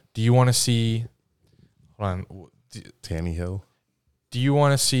fan, do you want to see? Hold on. Tannehill. Do you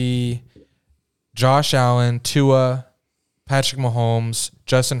want to see Josh Allen, Tua, Patrick Mahomes,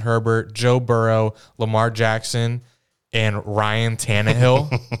 Justin Herbert, Joe Burrow, Lamar Jackson, and Ryan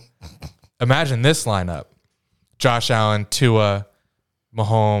Tannehill? Imagine this lineup: Josh Allen, Tua,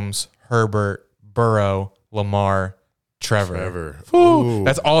 Mahomes, Herbert, Burrow, Lamar, Trevor. Ooh,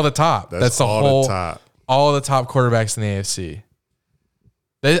 that's all the top. That's the all whole the top. All the top quarterbacks in the AFC.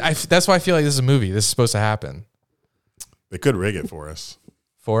 That's why I feel like this is a movie. This is supposed to happen. They could rig it for us.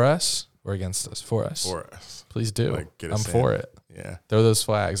 For us or against us? For us. For us. Please do. Like, get I'm us for in. it. Yeah. Throw those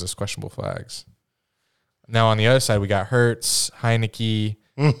flags, those questionable flags. Now on the other side, we got Hurts, Heineke,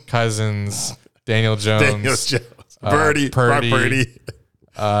 Cousins, Daniel Jones, Purdy,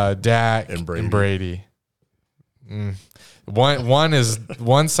 Dak, and and Brady.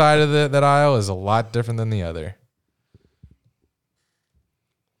 One side of that aisle is a lot different than the other.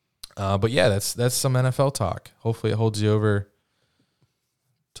 But yeah, that's some NFL talk. Hopefully, it holds you over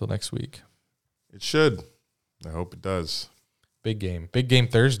till next week. It should. I hope it does. Big game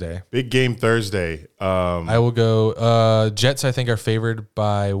Thursday. Big game Thursday. I will go. Jets, I think, are favored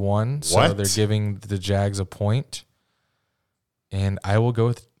by 1, so What? they're giving the Jags a point. And I will go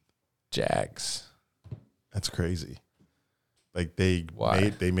with Jags. That's crazy. Like they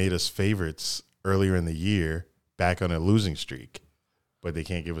Why? made us favorites earlier in the year, back on a losing streak, but they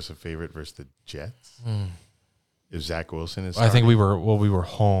can't give us a favorite versus the Jets. If Zach Wilson is, I think we were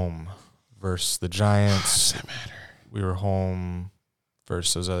home versus the Giants. Doesn't matter. We were home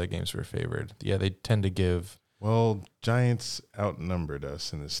versus those other games we were favored. Yeah, they tend to give. Well, Giants outnumbered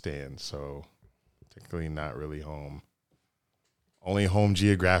us in the stands, so technically not really home. Only home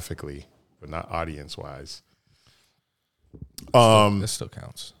geographically, but not audience-wise. This still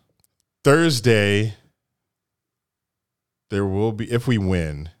counts. Thursday, there will be, if we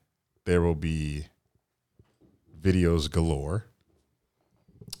win, there will be videos galore.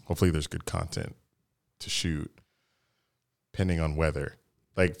 hopefully there's good content to shoot, depending on weather.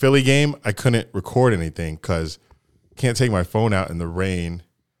 Like Philly game, I couldn't record anything because can't take my phone out in the rain.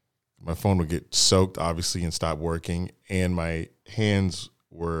 My phone would get soaked, obviously, and stop working, and my hands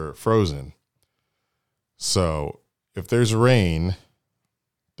were frozen. So if there's rain,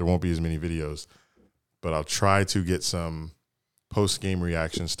 there won't be as many videos, but I'll try to get some post-game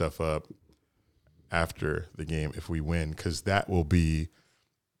reaction stuff up after the game if we win, because that will be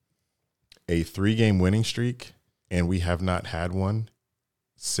a 3-game winning streak, and we have not had one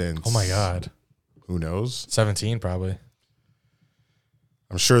since. Oh my God. Who knows? 17 probably.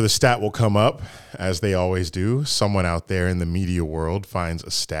 I'm sure the stat will come up, as they always do. Someone out there in the media world finds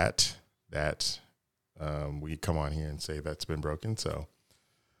a stat that we come on here and say that's been broken. So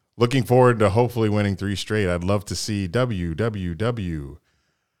looking forward to hopefully winning 3 straight. I'd love to see WWW.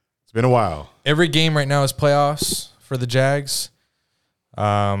 It's been a while. Every game right now is playoffs for the Jags,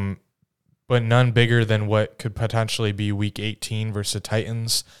 but none bigger than what could potentially be Week 18 versus the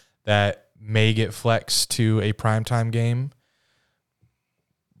Titans that may get flexed to a primetime game.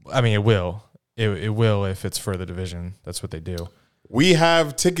 I mean, it will. It will if it's for the division. That's what they do. We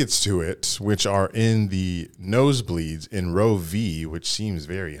have tickets to it, which are in the nosebleeds in row V, which seems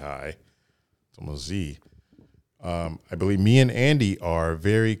very high. It's almost Z. I believe me and Andy are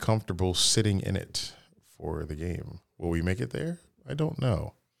very comfortable sitting in it for the game. Will we make it there? I don't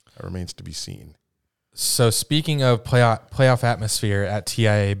know. That remains to be seen. So speaking of playoff atmosphere at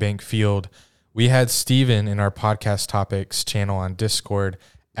TIAA Bank Field, we had Steven in our podcast topics channel on Discord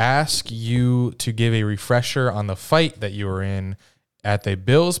ask you to give a refresher on the fight that you were in at the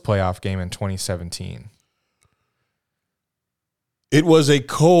Bills playoff game in 2017. It was a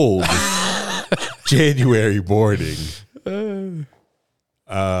cold January morning. I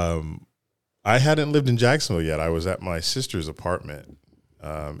hadn't lived in Jacksonville yet. I was at my sister's apartment.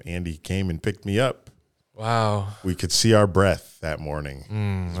 Andy came and picked me up. Wow. We could see our breath that morning.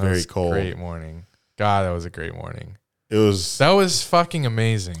 It was very cold. Great morning. God, that was a great morning. That was fucking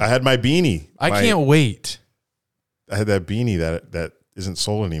amazing. I had my beanie. I can't wait. I had that beanie that isn't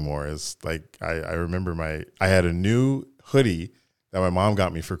sold anymore. It's like I remember I had a new hoodie that my mom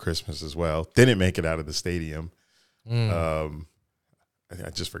got me for Christmas as well. Didn't make it out of the stadium. I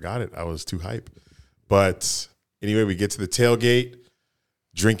just forgot it. I was too hype. But anyway, we get to the tailgate.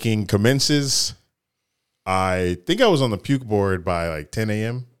 Drinking commences. I think I was on the puke board by like 10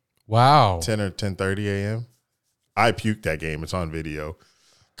 a.m. Wow. 10 or 10:30 a.m. I puked that game. It's on video.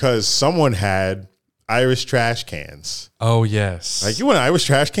 Because someone had Irish trash cans. Oh, yes. Like, you want an Irish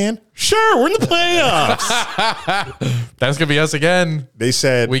trash can? Sure, we're in the playoffs. That's going to be us again. They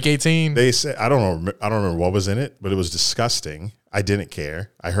said Week 18. They said I don't remember what was in it, but it was disgusting. I didn't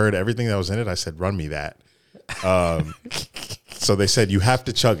care. I heard everything that was in it. I said, run me that. So they said, you have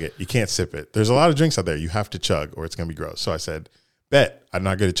to chug it. You can't sip it. There's a lot of drinks out there. You have to chug or it's going to be gross. So I said, bet. I'm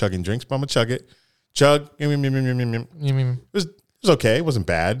not good at chugging drinks, but I'm going to chug it. Chug. It was okay. It wasn't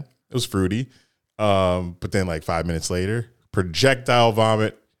bad. It was fruity. But then like 5 minutes later, projectile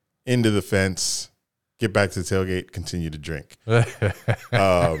vomit into the fence, get back to the tailgate, continue to drink.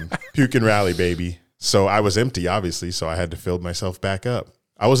 Puke and rally, baby. So I was empty, obviously, so I had to fill myself back up.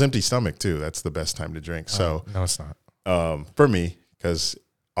 I was empty stomach, too. That's the best time to drink. So no, it's not. For me, because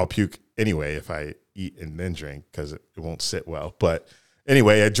I'll puke anyway if I eat and then drink because it won't sit well. But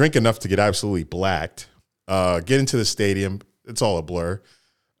anyway, I drink enough to get absolutely blacked. Get into the stadium. It's all a blur.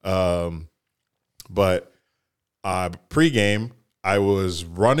 But pregame, I was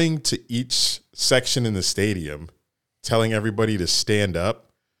running to each section in the stadium, telling everybody to stand up.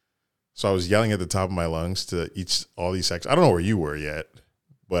 So I was yelling at the top of my lungs to all these sections. I don't know where you were yet,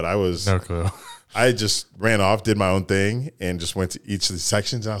 but I was. No clue. I just ran off, did my own thing, and just went to each of the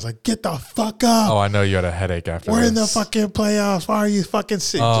sections. And I was like, get the fuck up. Oh, I know you had a headache after We're this. in the fucking playoffs. Why are you fucking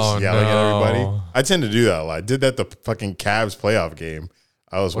sick? Oh, just yelling no. at everybody. I tend to do that a lot. I did that the fucking Cavs playoff game.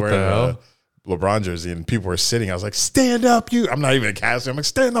 I was wearing a LeBron jersey, and people were sitting. I was like, stand up, you. I'm not even a Cavs fan. I'm like,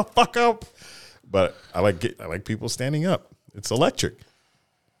 stand the fuck up. But I like people standing up. It's electric.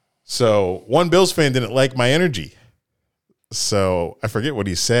 So one Bills fan didn't like my energy. So I forget what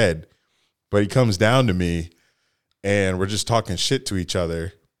he said, but he comes down to me and we're just talking shit to each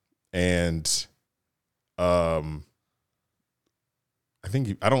other. And I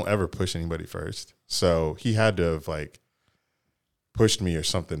think I don't ever push anybody first. So he had to have like pushed me or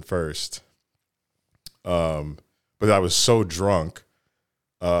something first. But I was so drunk.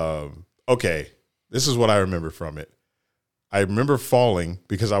 Okay, this is what I remember from it. I remember falling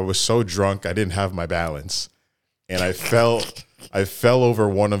because I was so drunk I didn't have my balance, and I fell over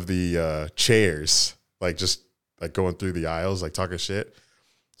one of the chairs, like just like going through the aisles, like talking shit.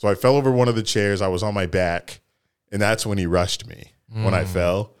 So I fell over one of the chairs. I was on my back, and that's when he rushed me when I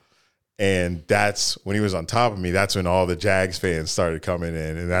fell. And that's when he was on top of me. That's when all the Jags fans started coming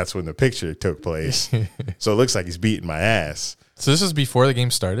in, and that's when the picture took place. So it looks like he's beating my ass. So this is before the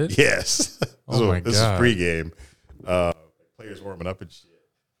game started? Yes. This is pregame. Players warming up and shit.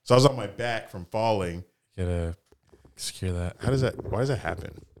 So I was on my back from falling. Gotta secure that. Why does that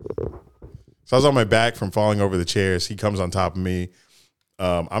happen? So I was on my back from falling over the chairs. He comes on top of me.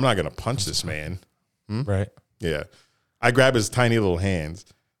 I'm not going to punch this man. Right. Yeah. I grab his tiny little hands.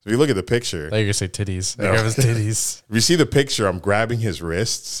 So if you look at the picture. I thought you were going to say titties. No. I grab his titties. If you see the picture, I'm grabbing his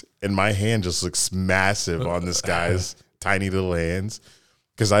wrists, and my hand just looks massive on this guy's tiny little hands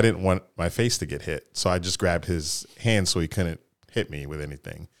because I didn't want my face to get hit. So I just grabbed his hand so he couldn't hit me with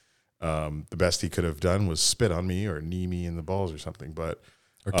anything. The best he could have done was spit on me or knee me in the balls or something.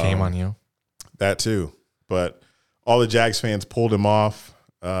 Or came on you. That too. But all the Jags fans pulled him off.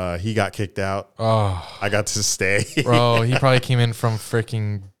 He got kicked out. Oh, I got to stay. bro, he probably came in from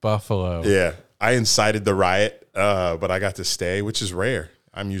freaking Buffalo. Yeah. I incited the riot, but I got to stay, which is rare.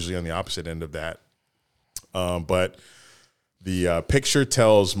 I'm usually on the opposite end of that. But the picture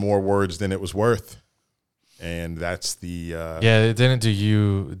tells more words than it was worth. And that's the... yeah, it didn't do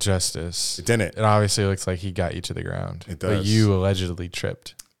you justice. It didn't. It obviously looks like he got you to the ground. It does. But you allegedly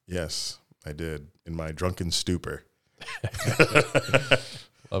tripped. Yes, I did. In my drunken stupor.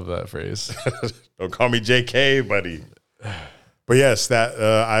 Love that phrase. Don't call me JK, buddy. But yes, that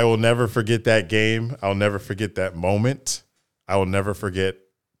I will never forget that game. I'll never forget that moment. I will never forget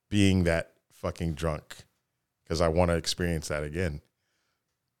being that fucking drunk because I want to experience that again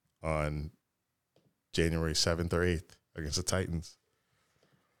on January 7th or 8th against the Titans.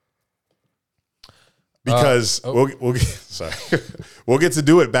 Because we'll sorry, we'll get to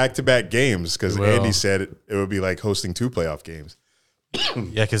do it back-to-back games because Andy said it would be like hosting 2 playoff games.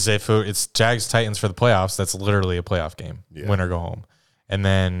 Yeah, because if it's Jags Titans for the playoffs, that's literally a playoff game. Yeah. Win or go home. And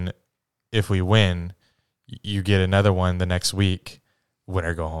then if we win, you get another one the next week, win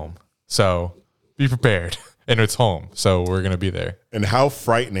or go home. So be prepared. And it's home. So we're going to be there. And how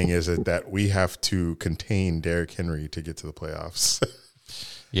frightening is it that we have to contain Derrick Henry to get to the playoffs?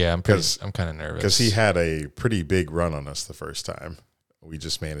 Yeah, I'm kind of nervous. Because he had a pretty big run on us the first time. We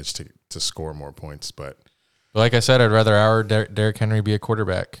just managed to score more points, but like I said, I'd rather our Derrick Henry be a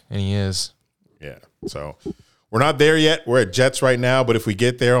quarterback, and he is. Yeah. So we're not there yet. We're at Jets right now, but if we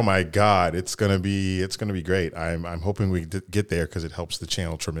get there, oh my God, it's gonna be great. I'm hoping we get there because it helps the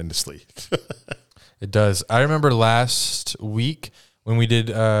channel tremendously. It does. I remember last week when we did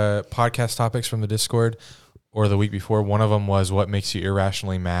podcast topics from the Discord, or the week before, one of them was what makes you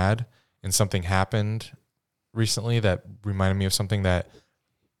irrationally mad, and something happened recently that reminded me of something that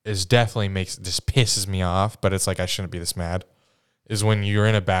is definitely just pisses me off, but it's like I shouldn't be this mad, is when you're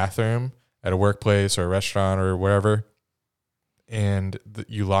in a bathroom at a workplace or a restaurant or wherever, and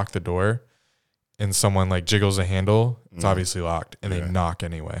you lock the door, and someone like jiggles a handle. It's obviously locked, and they knock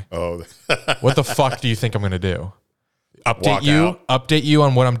anyway. Oh, what the fuck do you think I'm gonna do? Walk out. Update you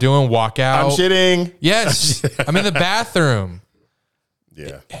on what I'm doing. Walk out. I'm shitting. Yes, I'm in the bathroom.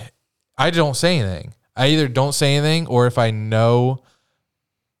 Yeah. I don't say anything. I either don't say anything, or if I know.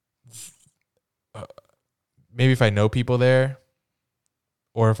 Maybe if I know people there,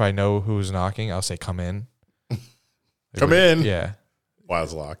 or if I know who's knocking, I'll say, come in. Come in. Yeah. While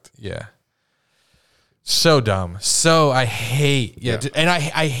it's locked. Yeah. So dumb. So I hate, and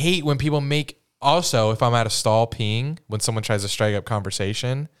I hate when people make, also, if I'm at a stall peeing, when someone tries to strike up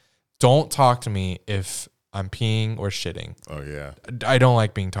conversation, don't talk to me if I'm peeing or shitting. Oh, yeah. I don't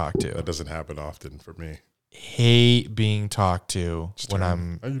like being talked to. That doesn't happen often for me. Hate being talked to when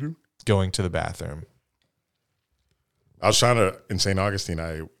I'm How you doing? going to the bathroom. I was trying to, in St. Augustine,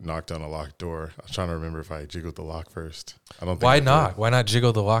 I knocked on a locked door. I was trying to remember if I jiggled the lock first. I don't think Why I did. not? Why not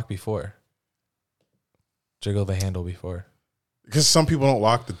jiggle the lock before? Jiggle the handle before. Because some people don't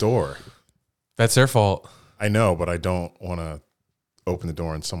lock the door. That's their fault. I know, but I don't want to open the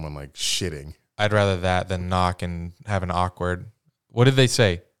door and someone like shitting. I'd rather that than knock and have an awkward. What did they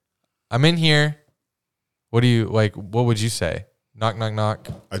say? I'm in here. What do you like? What would you say? Knock, knock, knock.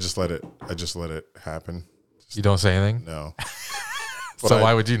 I just let it happen. You don't say anything. No. So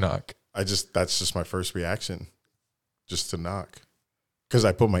why would you knock? that's just my first reaction, just to knock, because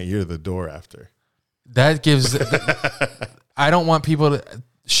I put my ear to the door after. That gives. I don't want people to.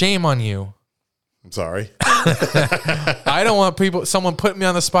 Shame on you. I'm sorry. I don't want someone putting me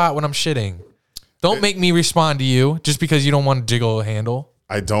on the spot when I'm shitting. Don't make me respond to you just because you don't want to jiggle a handle.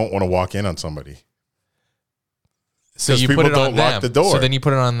 I don't want to walk in on somebody. So you people put it don't on lock them. the door. So then you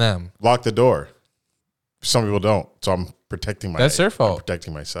put it on them. Lock the door. Some people don't. So I'm protecting That's their fault. I'm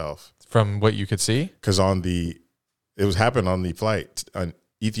protecting myself. From what you could see? Because it was happening on the flight on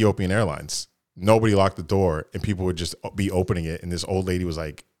Ethiopian Airlines. Nobody locked the door, and people would just be opening it. And this old lady was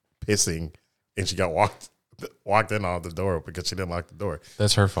like pissing, and she got walked in on the door because she didn't lock the door.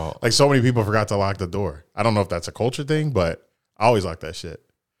 That's her fault. Like so many people forgot to lock the door. I don't know if that's a culture thing, but I always lock that shit.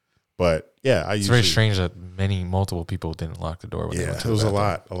 But yeah, It's very strange that multiple people didn't lock the door when they went to it was the a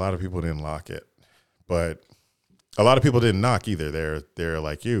lot. A lot of people didn't lock it, but a lot of people didn't knock either. They're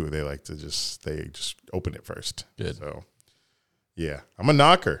like you. They like to just open it first. Good. So yeah, I'm a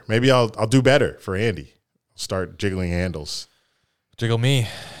knocker. Maybe I'll do better for Andy. I'll start jiggling handles. Jiggle me.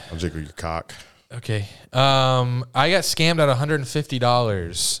 I'll jiggle your cock. Okay. I got scammed out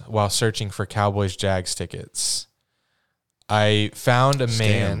 $150 while searching for Cowboys Jags tickets. I found a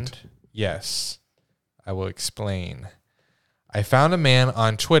man. Scammed. Yes, I will explain. I found a man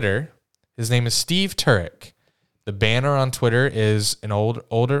on Twitter. His name is Steve Turek. The banner on Twitter is an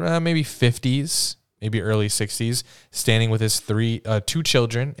older, maybe 50s, maybe early 60s, standing with his two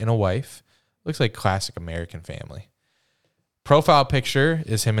children and a wife. Looks like classic American family. Profile picture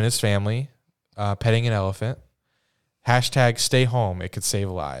is him and his family petting an elephant. Hashtag stay home. It could save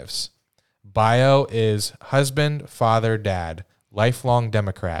lives. Bio is husband, father, dad, lifelong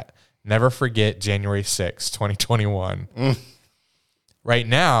Democrat. Never forget January 6, 2021. Right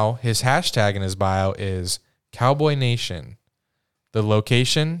now, his hashtag in his bio is Cowboy Nation. The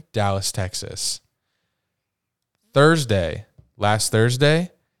location, Dallas, Texas. Last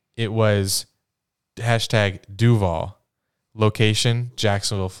Thursday, it was hashtag Duval. Location,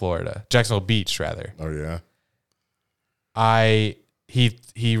 Jacksonville, Florida. Jacksonville Beach, rather. Oh yeah.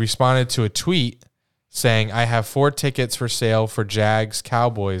 He responded to a tweet saying, I have 4 tickets for sale for Jags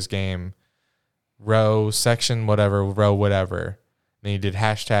Cowboys game, row, section, whatever, row, whatever. And he did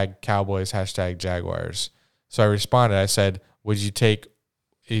hashtag Cowboys, hashtag Jaguars. So I responded, I said, would you take,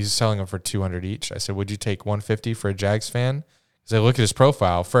 he's selling them for $200 each. I said, would you take $150 for a Jags fan? Because I looked at his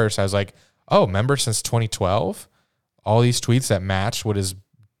profile first. I was like, oh, member since 2012? All these tweets that match what his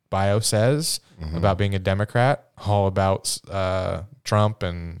bio says about being a Democrat, all about Trump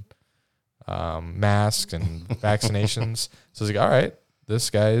and masks and vaccinations. So I was like, all right, this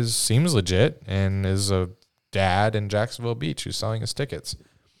guy seems legit and is a dad in Jacksonville Beach who's selling his tickets.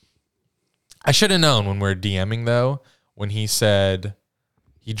 I should have known when we were DMing, though, when he said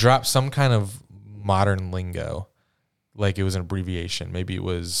he dropped some kind of modern lingo, like it was an abbreviation. Maybe it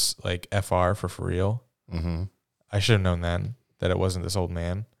was like FR for real. Mm-hmm. I should have known then that it wasn't this old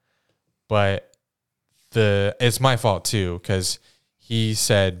man. But it's my fault, too, because he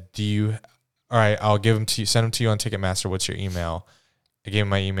said, all right, I'll give them to you, send them to you on Ticketmaster. What's your email? I gave him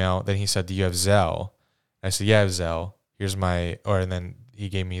my email. Then he said, do you have Zelle? I said, yeah, I have Zelle. And then he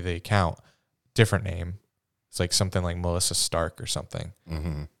gave me the account, different name. It's like something like Melissa Stark or something.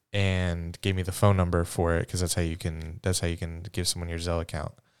 Mm-hmm. And gave me the phone number for it because that's how you can give someone your Zelle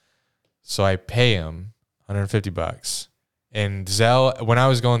account. So I pay him $150. And Zelle, when I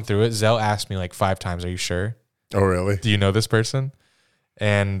was going through it, Zelle asked me like 5 times, are you sure? Oh, really? Do you know this person?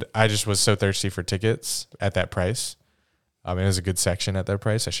 And I just was so thirsty for tickets at that price. It was a good section at that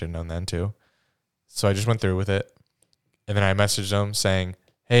price. I should have known then too. So I just went through with it. And then I messaged them saying,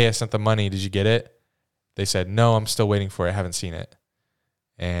 hey, I sent the money. Did you get it? They said, no, I'm still waiting for it. I haven't seen it.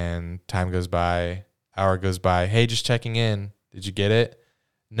 And time goes by, hour goes by. Hey, just checking in. Did you get it?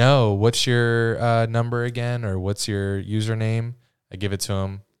 No. What's your number again? Or what's your username? I give it to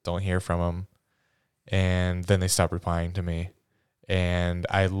them. Don't hear from them. And then they stop replying to me. And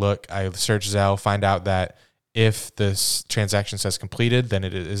I search Zelle, find out that if this transaction says completed, then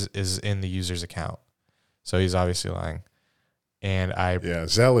it is in the user's account. So he's obviously lying. And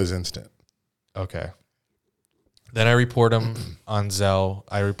Zelle is instant. Okay. Then I report him on Zelle.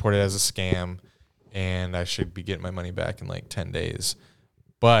 I report it as a scam, and I should be getting my money back in like 10 days.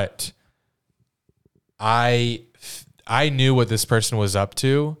 But I knew what this person was up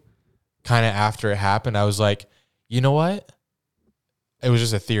to kind of after it happened. I was like, you know what? It was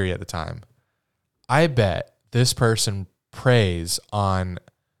just a theory at the time. I bet this person preys on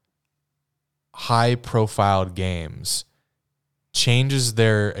high-profile games, changes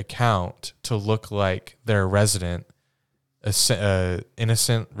their account to look like they're a resident,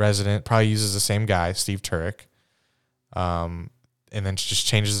 innocent resident, probably uses the same guy, Steve Turek, and then just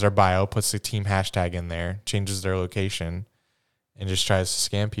changes their bio, puts the team hashtag in there, changes their location, and just tries to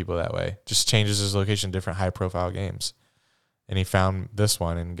scam people that way. Just changes his location to different high-profile games. And he found this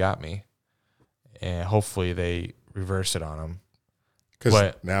one and got me. And hopefully they reverse it on him.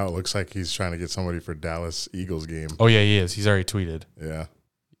 Because now it looks like he's trying to get somebody for Dallas Eagles game. Oh, yeah, he is. He's already tweeted. Yeah.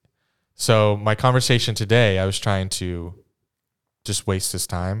 So my conversation today, I was trying to just waste his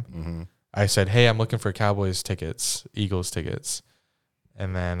time. Mm-hmm. I said, hey, I'm looking for Cowboys tickets, Eagles tickets.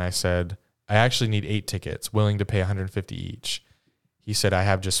 And then I said, I actually need 8 tickets, willing to pay $150 each. He said, I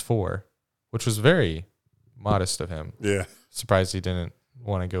have just 4, which was very modest of him. Yeah. Surprised he didn't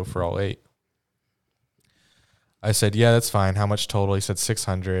want to go for all 8. I said, yeah, that's fine. How much total? He said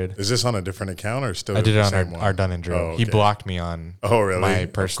 $600. Is this on a different account or still? I did it on same our Dun and Drew. Oh, okay. He blocked me on really? my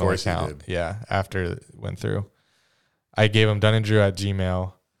personal Of course he account. did. Yeah, after it went through. I gave him Dun and Drew at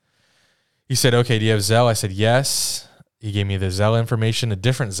Gmail. He said, okay, do you have Zelle? I said, yes. He gave me the Zelle information, a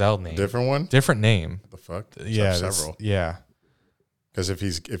different Zelle name. Different one? Different name. The fuck? Yeah. Several. Yeah. Because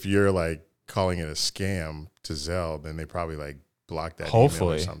if you're like calling it a scam to Zelle, then they probably like block that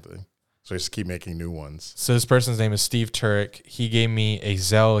Hopefully. email or something. So just keep making new ones. So this person's name is Steve Turek. He gave me a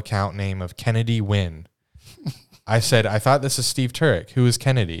Zelle account name of Kennedy Wynn. I said, I thought this is Steve Turek. Who is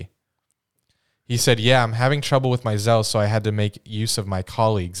Kennedy? He said, yeah, I'm having trouble with my Zelle, so I had to make use of my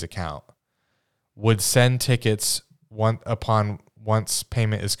colleague's account. Would send tickets once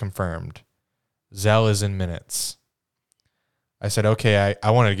payment is confirmed. Zelle is in minutes. I said, okay, I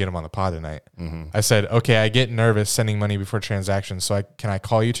wanted to get him on the pod tonight. Mm-hmm. I said, okay, I get nervous sending money before transactions, so can I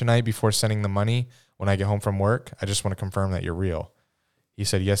call you tonight before sending the money when I get home from work? I just want to confirm that you're real. He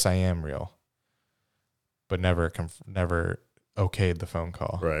said, yes, I am real. But never okayed the phone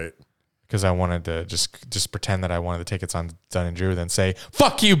call. Right. Because I wanted to just pretend that I wanted the tickets on Dun and Drew, then say,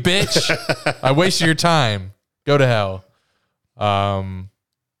 fuck you, bitch. I wasted your time. Go to hell.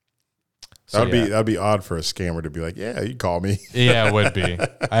 That'd be odd for a scammer to be like, yeah, you call me. Yeah, it would be.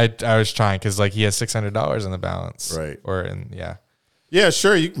 I was trying because like he has $600 in the balance. Right. Yeah. Yeah,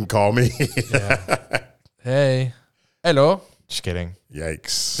 sure, you can call me. Yeah. Hey. Hello. Just kidding.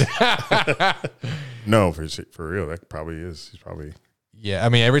 Yikes. No, for real, that probably is. He's probably. Yeah, I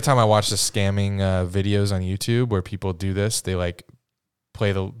mean, every time I watch the scamming videos on YouTube where people do this, they like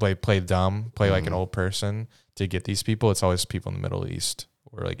play dumb, like an old person to get these people. It's always people in the Middle East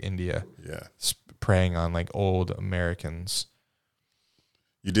or like India. Yeah. Preying on like old Americans.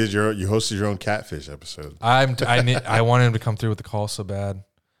 You hosted your own catfish episode. I wanted him to come through with the call so bad,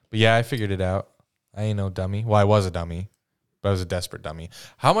 but yeah, I figured it out. I ain't no dummy. Well, I was a dummy, but I was a desperate dummy.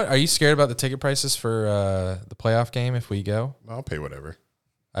 How much are you scared about the ticket prices for the playoff game if we go? I'll pay whatever.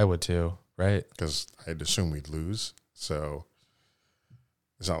 I would too, right? Because I'd assume we'd lose. So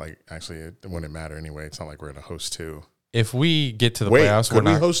it's not like, actually, it wouldn't matter anyway. It's not like we're going to host two. If we get to the Wait, playoffs, could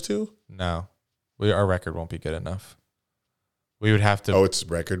we host two? No. Our record won't be good enough. We would have to. Oh, it's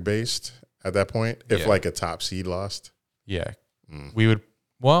record based at that point? If Yeah. like a top seed lost? Yeah. We would,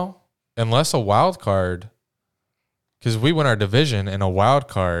 well, unless a wild card, because we win our division and a wild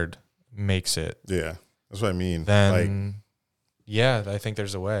card makes it, Yeah. That's what I mean. then yeah, I think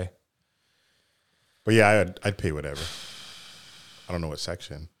there's a way. But yeah, I'd pay whatever. I don't know what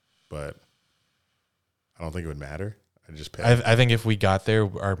section, but I don't think it would matter. I'd just pay. I think if we got there,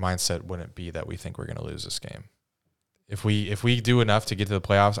 our mindset wouldn't be that we think we're going to lose this game. If we do enough to get to the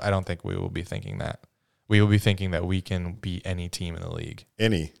playoffs, I don't think we will be thinking that. We will be thinking that we can beat any team in the league.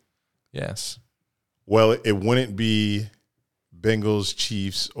 Any. Yes. Well, it wouldn't be Bengals,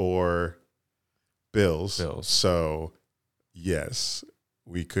 Chiefs, or Bills. So, yes,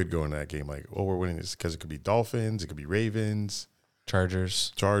 we could go in that game like, oh, we're winning this because it could be Dolphins, it could be Ravens,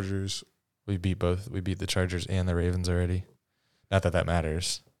 Chargers. We beat the Chargers and the Ravens already. Not that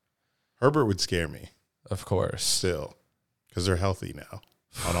matters. Herbert would scare me Of course. still because they're healthy now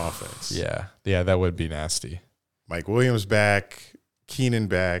on offense. Yeah. Yeah, that would be nasty. Mike Williams back, Keenan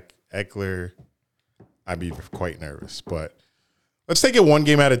back, Eckler. I'd be quite nervous, but let's take it one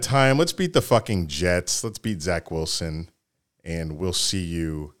game at a time. Let's beat the fucking Jets. Let's beat Zach Wilson, and we'll see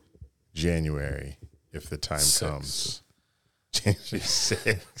you January if the time comes. January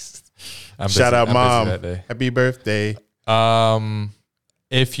 6th. Shout out, Mom. That day. Happy birthday.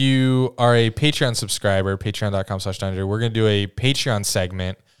 If you are a Patreon subscriber, patreon.com/Dungeon, we're going to do a Patreon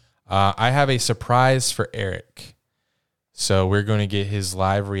segment. I have a surprise for Eric. So we're going to get his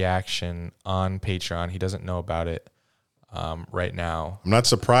live reaction on Patreon. He doesn't know about it right now. I'm not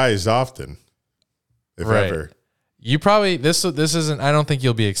surprised often, if ever. You probably, this isn't, I don't think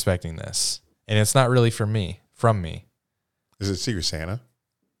you'll be expecting this. And it's not really from me. Is it Secret Santa?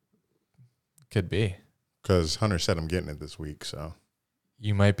 Could be. Because Hunter said I'm getting it this week, so.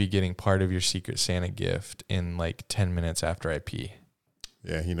 You might be getting part of your Secret Santa gift in like 10 minutes after I pee.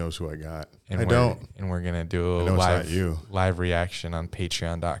 Yeah, he knows who I got. And I don't. And we're going to do a live reaction on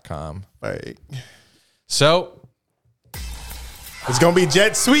patreon.com. Right. So, It's going to be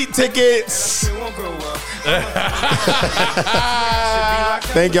Jet Suite tickets.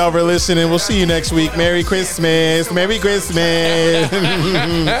 Thank y'all for listening. We'll see you next week. Merry Christmas. Merry Christmas.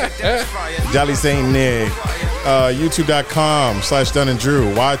 Jolly St. Nick. YouTube.com/Dunn and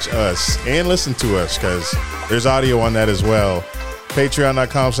Drew. Watch us and listen to us because there's audio on that as well.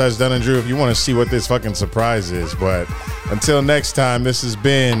 Patreon.com/Dunn and Drew if you want to see what this fucking surprise is. But until next time, this has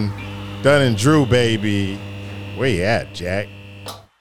been Dunn and Drew, baby. Where you at, Jack?